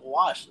just trying to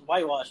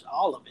whitewash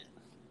all of it.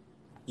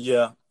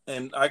 Yeah,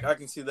 and I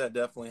can see that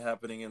definitely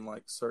happening in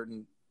like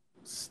certain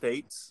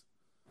states.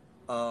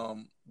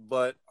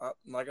 But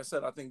like I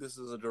said, I think this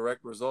is a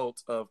direct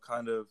result of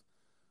kind of,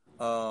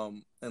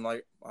 and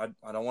like I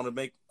don't want to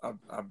make.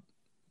 I've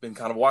been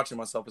kind of watching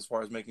myself as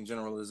far as making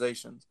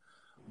generalizations,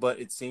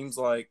 but it seems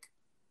like,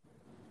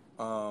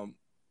 I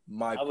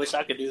wish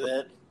I could do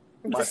that.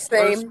 The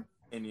same.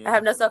 Opinion, I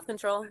have no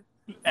self-control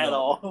at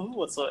all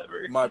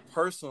whatsoever. My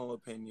personal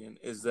opinion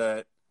is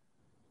that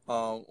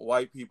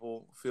white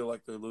people feel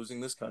like they're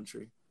losing this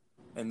country,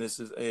 and this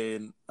is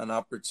an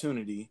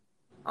opportunity.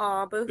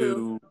 Aw,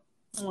 boo-hoo.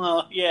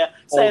 Well, yeah,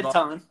 sad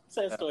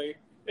story.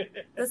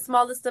 The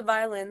smallest of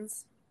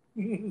violins.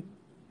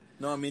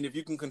 No, I mean, if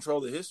you can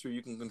control the history,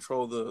 you can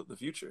control the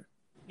future.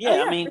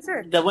 Yeah, I mean,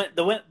 sure.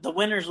 the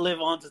winners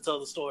live on to tell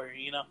the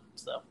story,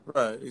 So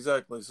right,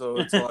 exactly. So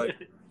it's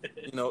like,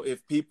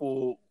 if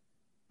people,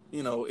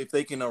 if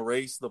they can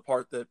erase the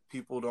part that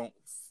people don't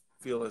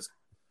feel as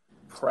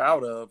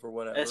proud of or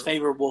whatever, as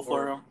favorable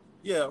for them.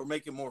 Yeah, or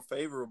make it more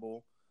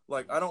favorable.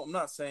 Like I'm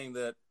not saying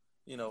that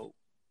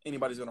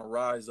anybody's going to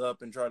rise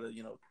up and try to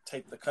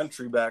take the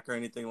country back or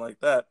anything like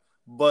that,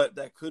 but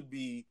that could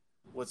be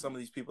what some of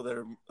these people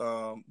that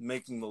are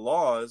making the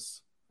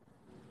laws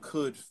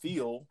could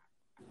feel.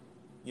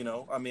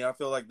 I mean, I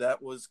feel like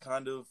that was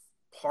kind of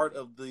part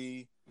of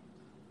the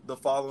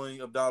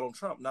following of Donald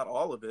Trump. Not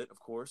all of it, of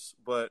course,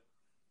 but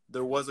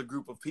there was a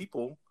group of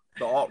people,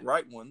 the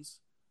alt-right ones,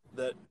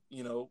 that,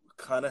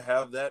 kind of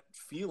have that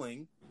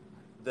feeling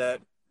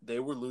that they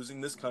were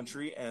losing this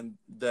country and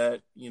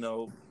that,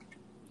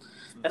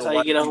 that's how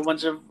you get a whole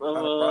bunch of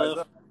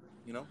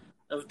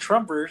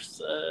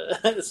Trumpers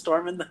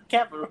storming the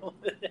Capitol.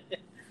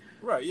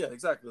 Right, yeah,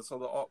 exactly.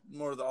 So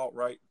more of the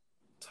alt-right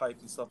type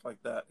and stuff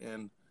like that.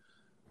 And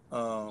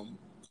I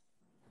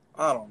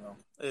don't know.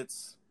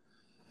 It's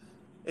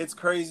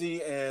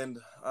crazy, and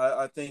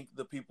I think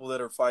the people that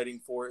are fighting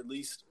for, at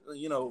least,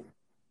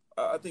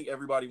 I think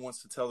everybody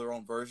wants to tell their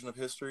own version of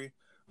history,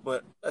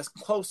 but as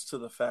close to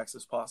the facts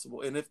as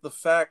possible. And if the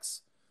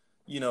facts,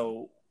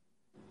 people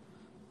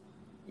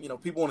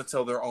want to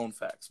tell their own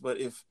facts, but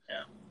if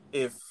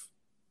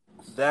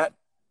that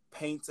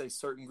paints a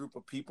certain group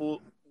of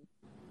people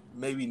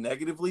maybe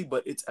negatively,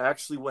 but it's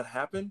actually what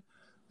happened,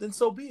 then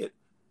so be it.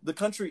 The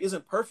country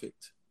isn't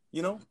perfect,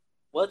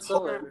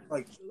 whatsoever.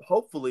 Like,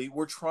 hopefully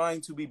we're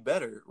trying to be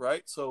better,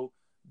 right? So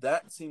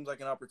that seems like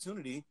an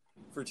opportunity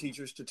for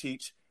teachers to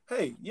teach,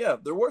 hey, yeah,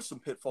 there were some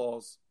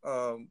pitfalls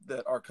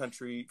that our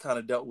country kind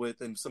of dealt with,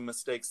 and some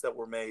mistakes that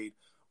were made,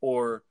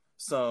 or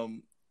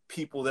some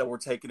people that were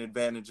taken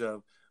advantage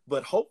of.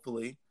 But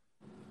hopefully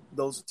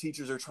those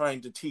teachers are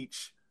trying to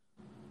teach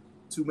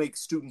to make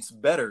students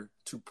better,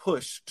 to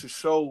push, to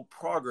show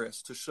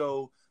progress, to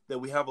show that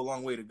we have a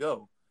long way to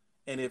go.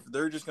 And if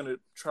they're just going to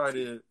try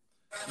to,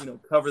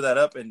 cover that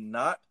up and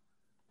not,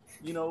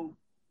 and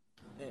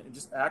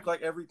just act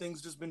like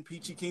everything's just been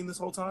peachy keen this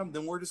whole time,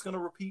 then we're just going to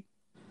repeat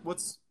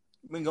what's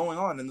been going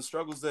on and the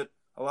struggles that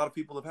a lot of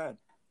people have had.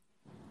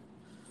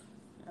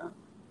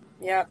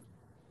 Yeah.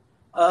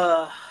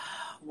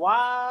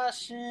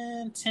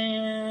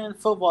 Washington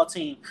football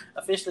team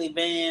officially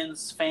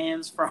bans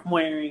fans from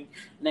wearing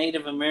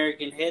Native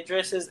American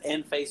headdresses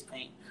and face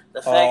paint.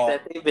 The fact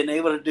that they've been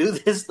able to do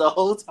this the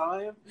whole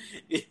time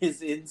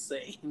is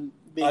insane.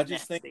 I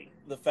just think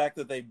the fact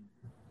that I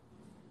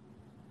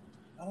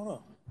don't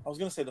know. I was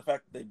going to say the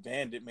fact that they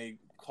banned it may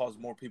cause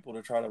more people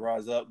to try to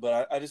rise up,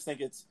 but I just think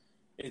it's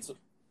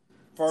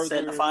further...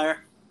 Set the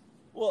fire?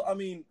 Well, I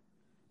mean...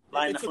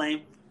 Light the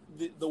flame?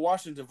 The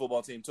Washington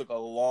football team took a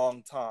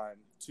long time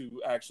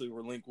to actually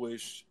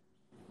relinquish,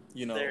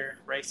 their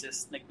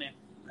racist nickname.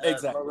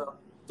 Exactly. Logo.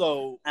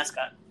 So...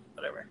 Mascot,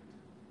 whatever.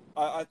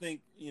 I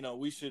think,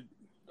 we should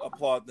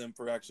applaud them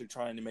for actually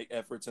trying to make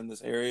efforts in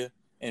this area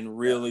and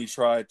really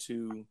try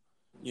to,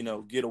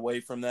 get away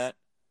from that.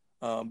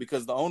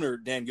 Because the owner,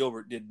 Dan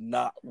Gilbert, did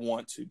not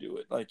want to do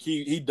it. Like,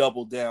 he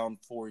doubled down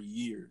for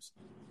years.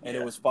 And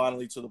it was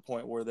finally to the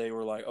point where they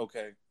were like,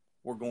 okay,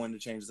 we're going to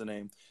change the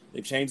name.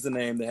 They've changed the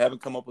name. They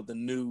haven't come up with a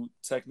new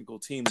technical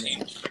team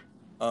name.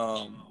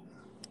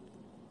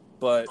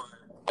 But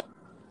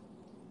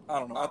I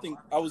don't know. I think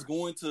I was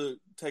going to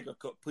take a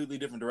completely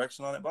different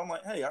direction on it. But I'm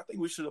like, hey, I think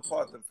we should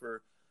applaud them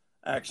for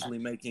actually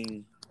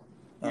making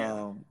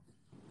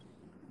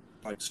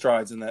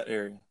strides in that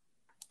area.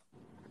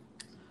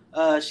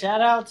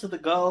 Shout out to the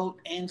GOAT,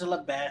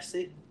 Angela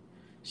Bassett.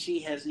 She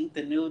has inked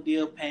a new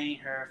deal paying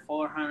her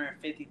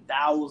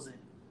 $450,000,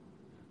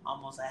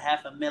 almost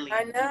 $500,000.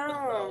 I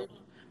know.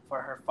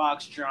 For her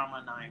Fox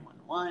drama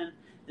 911.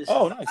 This is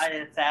the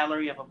highest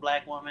salary of a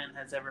black woman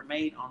has ever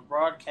made on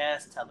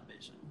broadcast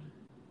television.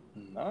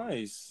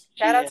 Nice.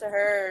 Shout out to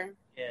her.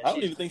 Yeah, I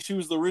don't even think she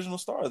was the original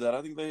star of that.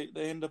 I think they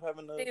ended up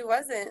having She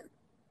wasn't.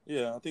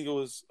 Yeah, I think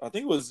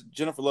it was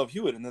Jennifer Love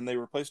Hewitt, and then they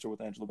replaced her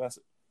with Angela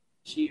Bassett.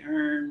 She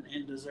earned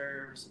and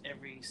deserves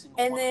every single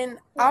and one. And then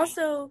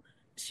also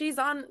is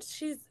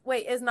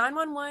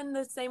 911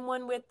 the same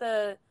one with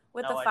the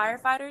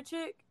firefighter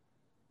chick?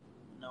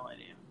 No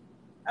idea.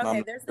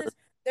 Okay, there's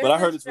but I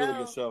heard it's a really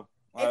good show.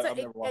 I've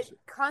never watched it. It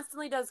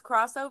constantly does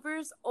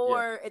crossovers,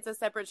 or it's a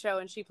separate show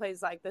and she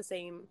plays like the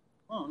same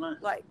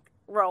nice.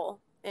 Role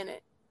in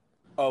it.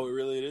 Oh, it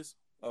really is?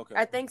 Okay.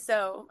 I think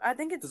so. I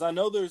think it's because I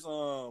know there's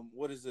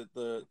what is it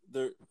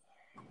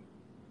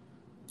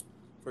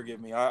forgive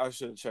me, I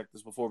should have checked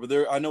this before, but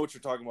I know what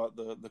you're talking about,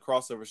 the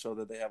crossover show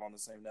that they have on the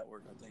same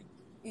network, I think.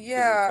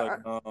 Yeah.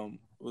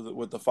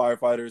 With the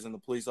firefighters and the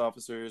police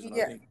officers, and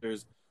I think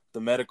there's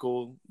the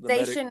medical.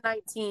 Station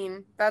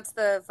 19. That's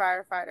the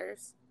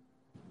firefighters.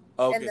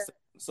 Okay,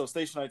 so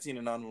Station 19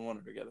 and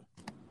 911 are together.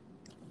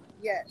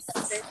 Yes.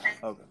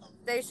 Okay.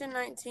 Station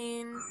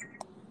 19.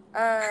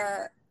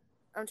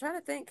 I'm trying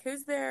to think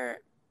who's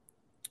there.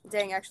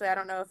 Dang, actually, I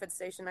don't know if it's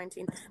Station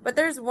 19, but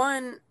there's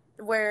one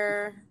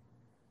where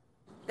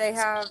they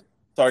have.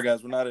 Sorry,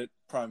 guys, we're not at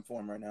prime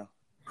form right now.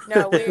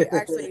 No, we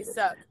actually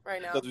suck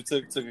right now. Because we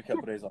took a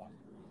couple days off.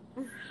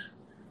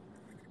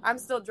 I'm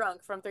still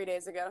drunk from 3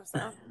 days ago,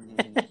 so.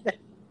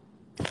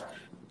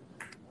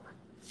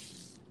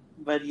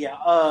 But yeah,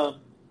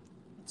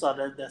 so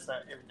that's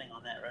everything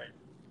on that, right?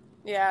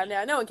 Yeah,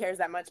 no one cares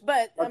that much,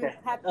 but okay.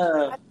 Happy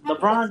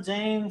LeBron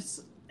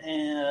James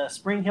and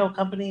Spring Hill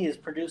Company is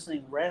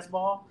producing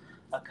Rezball,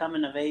 a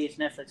coming-of-age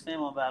Netflix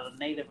film about a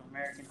Native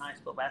American high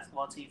school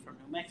basketball team from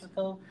New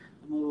Mexico.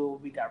 The movie will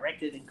be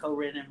directed and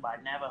co-written by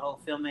Navajo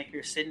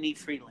filmmaker Sidney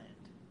Freeland.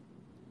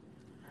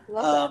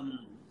 Love that.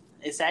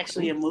 It's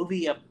actually a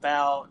movie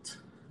about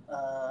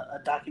a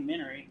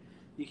documentary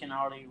you can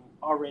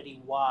already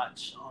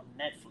watch on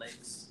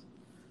Netflix.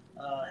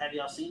 Have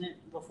y'all seen it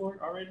before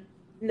already?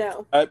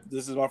 No.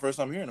 This is my first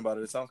time hearing about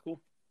it. It sounds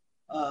cool.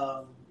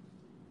 Let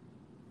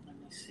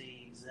me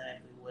see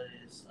exactly what it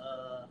is.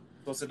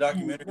 So it's a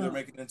documentary. They're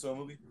making it into a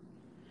movie?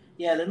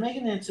 Yeah, they're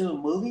making it into a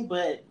movie,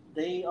 but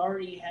they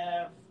already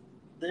have...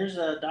 There's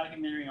a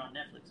documentary on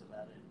Netflix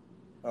about it.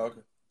 Oh,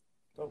 okay.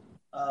 Cool.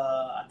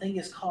 I think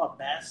it's called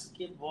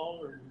Basketball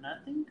or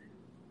Nothing.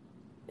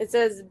 It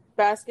says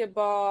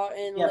basketball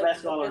and... Yeah,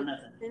 Basketball or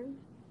Nothing.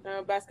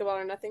 Basketball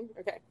or Nothing?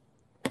 Okay.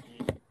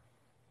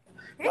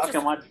 Y'all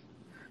can watch.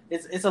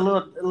 It's a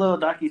little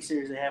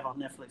docu-series they have on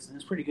Netflix, and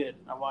it's pretty good.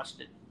 I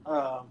watched it.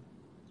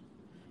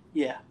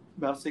 Yeah,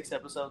 about 6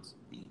 episodes.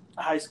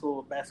 A high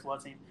school basketball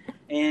team.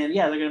 And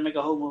yeah, they're going to make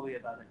a whole movie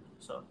about it.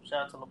 So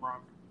shout out to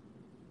LeBron.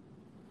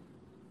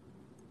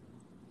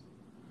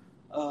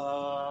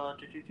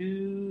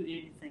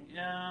 Anything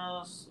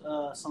else?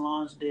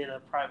 Solange did a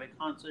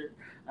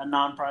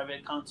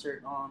non-private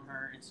concert on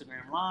her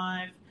Instagram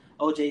Live.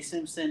 O.J.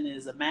 Simpson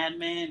is a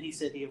madman. He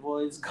said he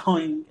avoids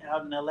going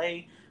out in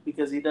L.A.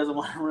 because he doesn't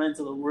want to run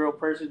into the real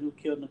person who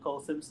killed Nicole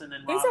Simpson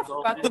and He's Ron a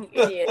Goldman. fucking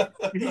idiot.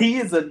 He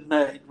is a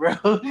nut, bro.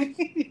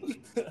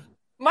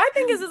 My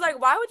thing is like,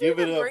 why would you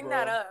even bring bro.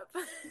 that up?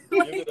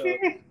 Give it up.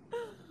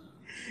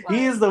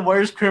 He is the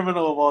worst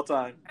criminal of all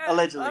time,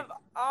 allegedly. Of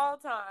all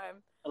time.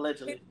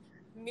 Allegedly.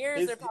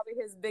 Mirrors are probably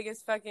his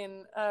biggest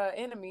fucking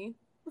enemy.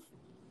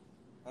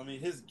 I mean,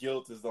 his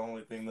guilt is the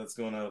only thing that's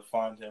going to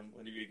find him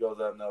when he goes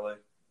out in LA.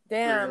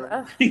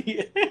 Damn.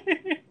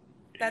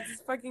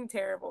 That's fucking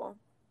terrible.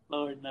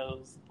 Lord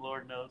knows.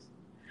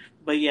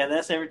 But yeah,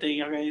 that's everything.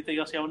 Y'all got anything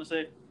else y'all want to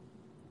say?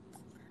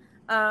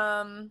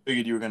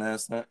 Figured you were going to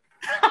ask that.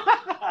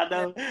 I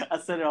know. I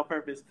said it on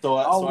purpose.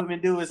 All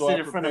women do is sit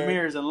in front of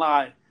mirrors and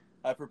lie.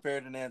 I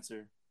prepared an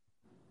answer.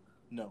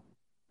 No.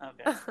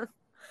 Okay.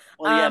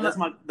 Well, yeah,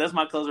 that's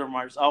my closing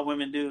remarks. All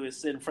women do is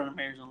sit in front of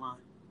mirrors and lie.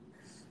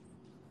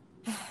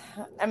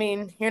 I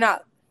mean, you're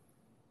not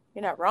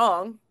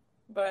wrong,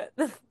 but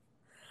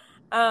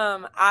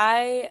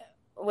I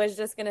was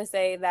just gonna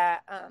say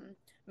that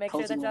make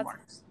sure that y'all.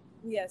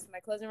 Yes, my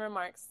closing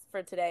remarks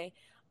for today.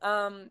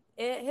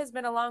 It has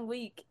been a long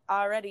week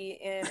already,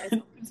 and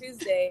it's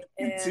Tuesday.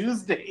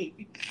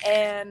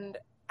 And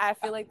I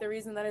feel like the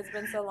reason that it's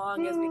been so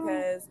long is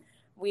because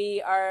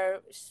we are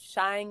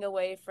shying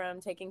away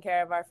from taking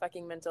care of our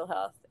fucking mental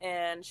health.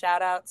 And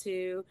shout out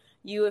to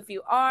you if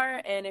you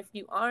are, and if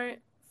you aren't,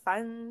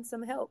 find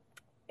some help.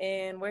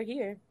 And we're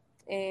here.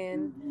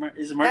 And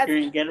is it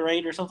Mercury and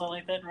Gatorade or something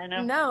like that right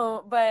now?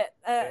 No, but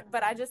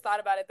I just thought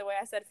about it. The way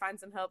I said "find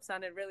some help"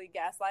 sounded really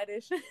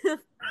gaslightish.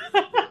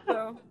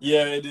 So,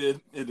 yeah, it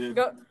did. It did.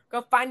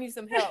 Go find you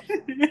some help.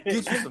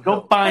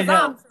 Go find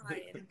help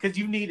because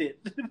you need it.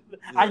 Yeah.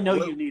 I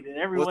know you need it.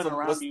 Everyone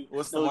around you.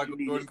 What's the Michael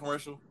Jordan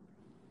commercial?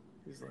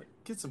 He's like,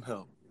 "Get some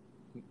help."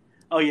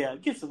 Oh yeah,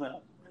 get some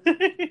help.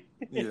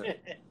 Yeah.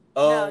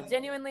 No,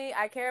 genuinely,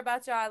 I care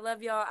about y'all. I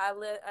love y'all. I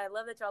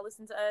love that y'all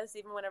listen to us,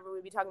 even whenever we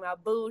be talking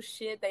about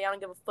bullshit that y'all don't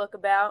give a fuck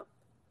about.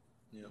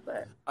 Yeah,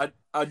 but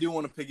I do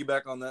want to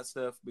piggyback on that,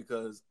 Steph,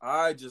 because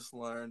I just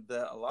learned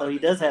that a lot. So he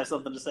does have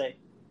something to say.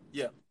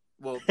 Yeah,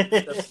 well,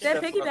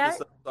 Steph piggyback.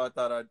 So I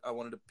thought I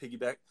wanted to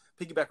piggyback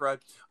ride.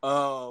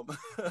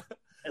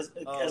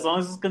 As long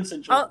as it's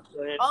consensual.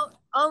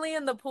 Only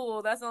in the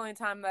pool. That's the only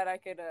time that I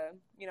could,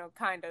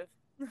 kind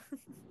of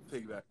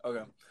piggyback.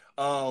 Okay.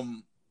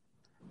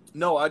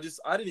 No, I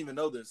didn't even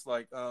know this.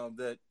 Like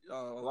that, a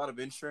lot of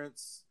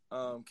insurance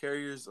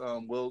carriers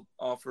will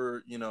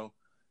offer,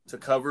 to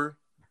cover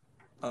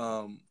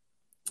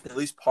at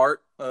least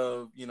part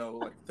of,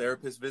 like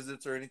therapist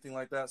visits or anything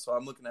like that. So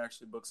I'm looking to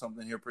actually book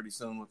something here pretty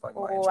soon with like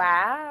my insurance.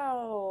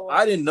 Wow.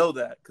 I didn't know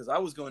that because I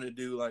was going to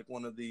do like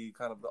one of the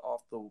kind of the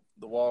off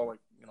the wall, like,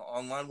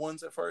 online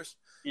ones at first.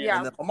 Yeah.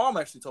 And then my mom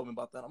actually told me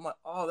about that. I'm like,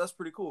 oh, that's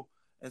pretty cool.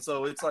 And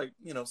so it's like,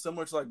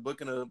 similar to like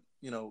booking a,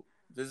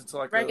 visit to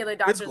like regular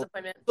doctor's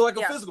appointment. So like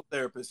a physical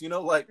therapist,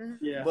 like,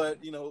 yeah.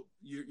 But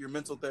your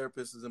mental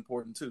therapist is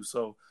important too.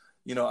 So,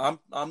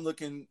 I'm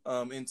looking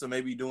into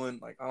maybe doing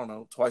like, I don't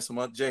know, twice a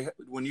month. Jay,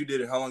 when you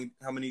did it, how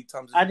many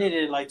times? I did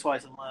it like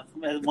twice a month.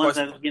 Once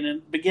at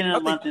the beginning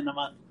of the month, in the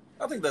month.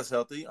 I think that's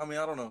healthy. I mean,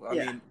 I don't know. I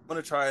mean, I'm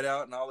gonna try it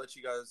out and I'll let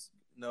you guys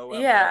know.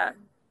 Yeah.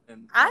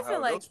 And I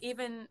feel like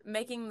even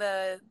making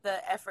the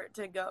effort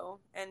to go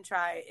and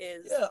try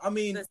is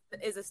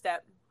a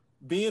step.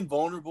 Being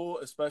vulnerable,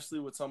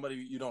 especially with somebody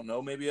you don't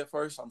know maybe at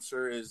first, I'm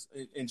sure is,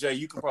 and Jay,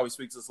 you can probably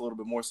speak to this a little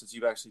bit more since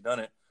you've actually done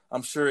it.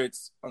 I'm sure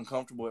it's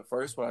uncomfortable at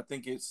first, but I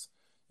think it's,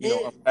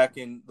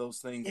 unpacking those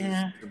things is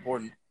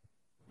important.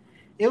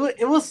 It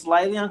was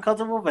slightly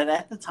uncomfortable, but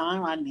at the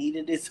time I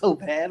needed it so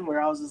bad where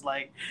I was just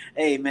like,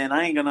 hey man,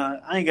 I ain't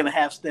gonna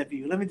half step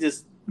you. Let me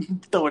just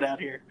throw it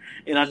out here.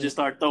 And I just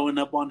started throwing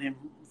up on him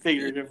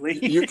figuratively.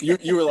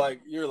 You were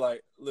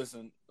like,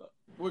 listen,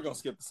 we're gonna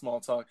skip the small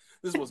talk.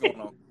 This is what's going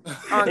on.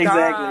 Oh,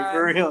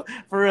 exactly,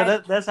 for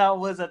real. That's how it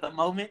was at the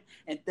moment,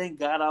 and thank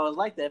God I was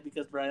like that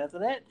because right after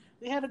that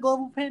we had a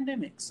global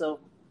pandemic. So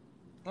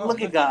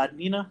look at God,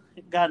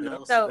 God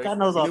knows. So, God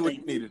knows all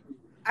things.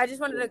 I just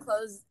wanted to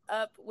close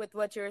up with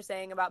what you were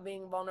saying about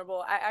being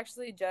vulnerable. I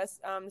actually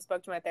just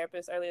spoke to my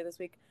therapist earlier this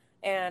week,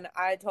 and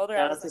I told her.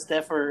 Shout out to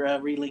Steph for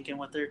relinking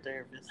with her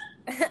therapist.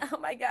 Oh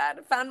my God,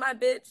 I found my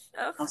bitch.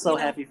 Oh, I'm so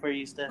happy for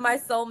you, Steph. My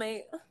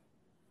soulmate.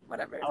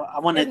 Whatever. If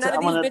none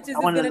of these bitches is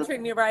gonna treat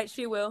me right,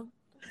 she will.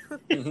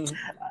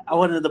 I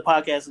wanted the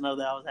podcast to know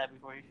that I was happy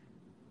for you.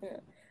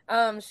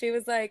 Yeah. She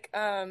was like,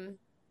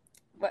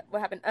 what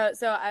happened?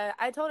 So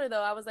I told her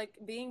though, I was like,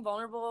 being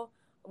vulnerable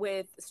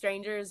with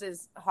strangers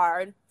is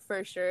hard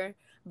for sure.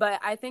 But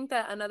I think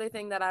that another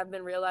thing that I've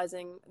been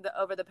realizing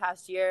over the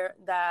past year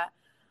that,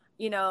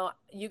 you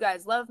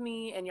guys love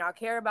me and y'all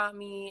care about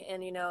me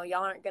and,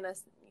 y'all aren't gonna,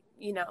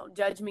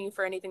 judge me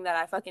for anything that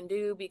I fucking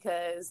do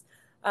because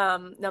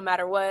no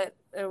matter what,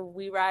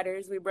 we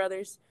riders, we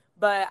brothers.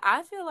 But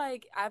I feel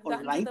like I've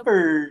gotten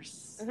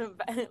lifers.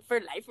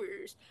 For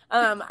lifers.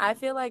 I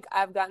feel like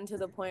I've gotten to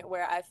the point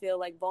where I feel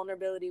like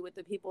vulnerability with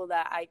the people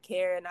that I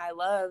care and I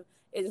love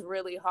is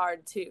really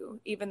hard too.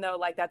 Even though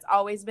like that's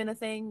always been a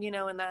thing,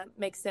 and that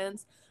makes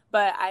sense.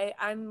 But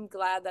I'm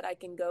glad that I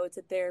can go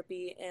to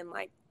therapy and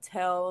like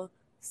tell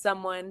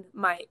someone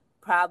my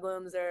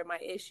problems or my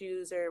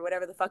issues or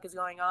whatever the fuck is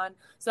going on,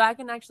 so I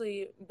can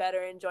actually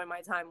better enjoy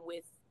my time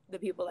with the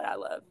people that I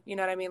love. You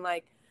know what I mean?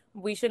 Like,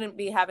 we shouldn't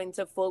be having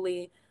to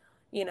fully,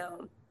 you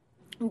know,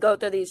 go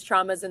through these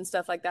traumas and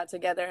stuff like that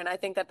together. And I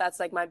think that that's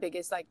like my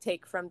biggest like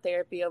take from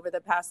therapy over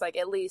the past like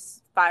at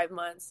least 5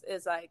 months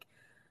is like,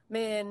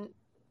 man,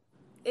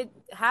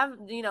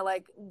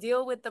 like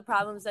deal with the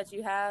problems that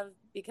you have,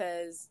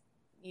 because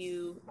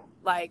you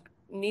like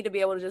need to be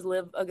able to just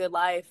live a good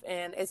life.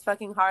 And it's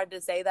fucking hard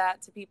to say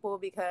that to people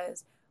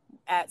because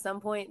at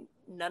some point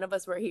none of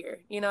us were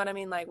here. You know what I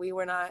mean? Like, we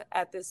were not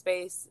at this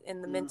space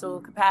in the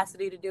mental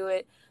capacity to do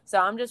it. So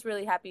I'm just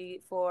really happy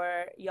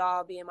for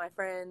y'all being my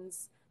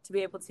friends to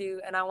be able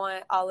to, and I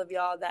want all of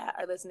y'all that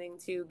are listening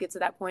to get to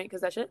that point, because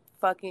that shit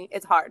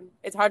it's hard.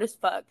 It's hard as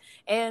fuck.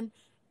 And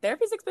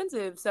therapy's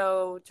expensive,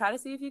 so try to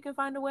see if you can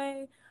find a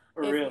way.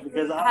 For real,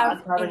 because I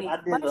did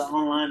the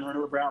online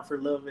route for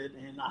a little bit,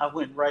 and I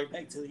went right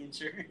back to the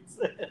insurance.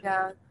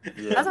 Yeah. That's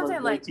what I'm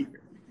saying. Like,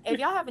 if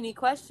y'all have any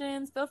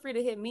questions, feel free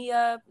to hit me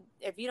up.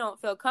 If you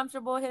don't feel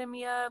comfortable hitting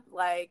me up,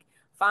 like,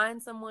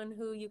 find someone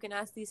who you can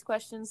ask these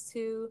questions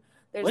to.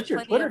 What's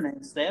your Twitter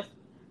name, Steph?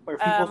 Where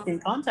people can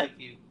contact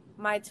you?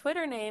 My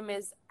Twitter name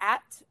is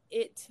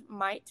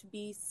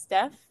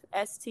 @itmightbesteph,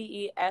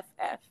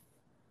 STEFF.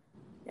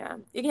 Yeah,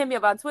 you can hit me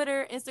up on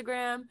Twitter,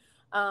 Instagram,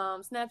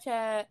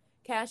 Snapchat,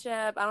 Cash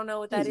App. I don't know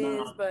what that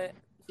is, but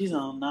she's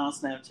on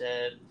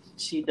Snapchat.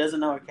 She doesn't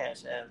know her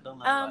Cash App. Don't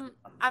know.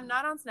 I'm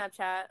not on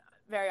Snapchat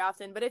very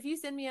often, but if you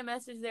send me a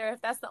message there,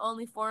 if that's the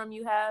only forum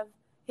you have,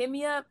 hit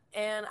me up,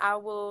 and I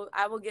will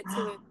get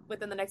to it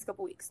within the next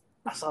couple weeks.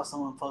 I saw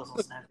someone post on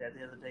Snapchat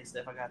the other day,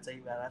 Steph. I gotta tell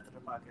you about it after the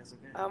podcast.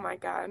 Okay. Oh my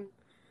god.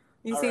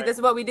 You see, this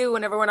is what we do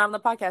whenever we're not on the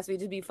podcast. We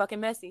just be fucking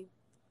messy.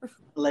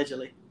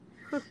 Allegedly.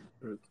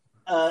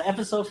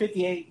 Episode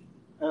 58.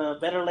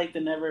 Better late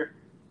than never.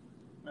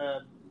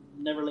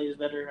 Never late is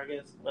better, I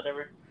guess.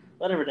 Whatever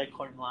that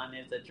corny line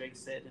is that Drake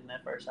said in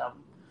that first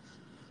album.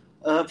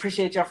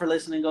 Appreciate y'all for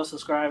listening. Go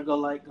subscribe, go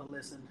like, go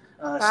listen.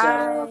 Shout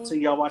out to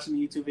y'all watching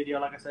the YouTube video.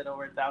 Like I said,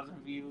 over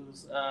 1,000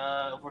 views.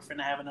 We're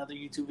finna have another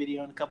YouTube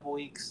video in a couple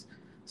weeks.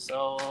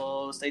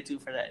 So stay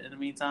tuned for that. In the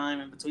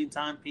meantime, in between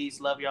time, peace.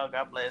 Love y'all.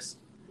 God bless.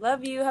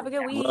 Love you. Have a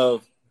good week.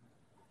 Love.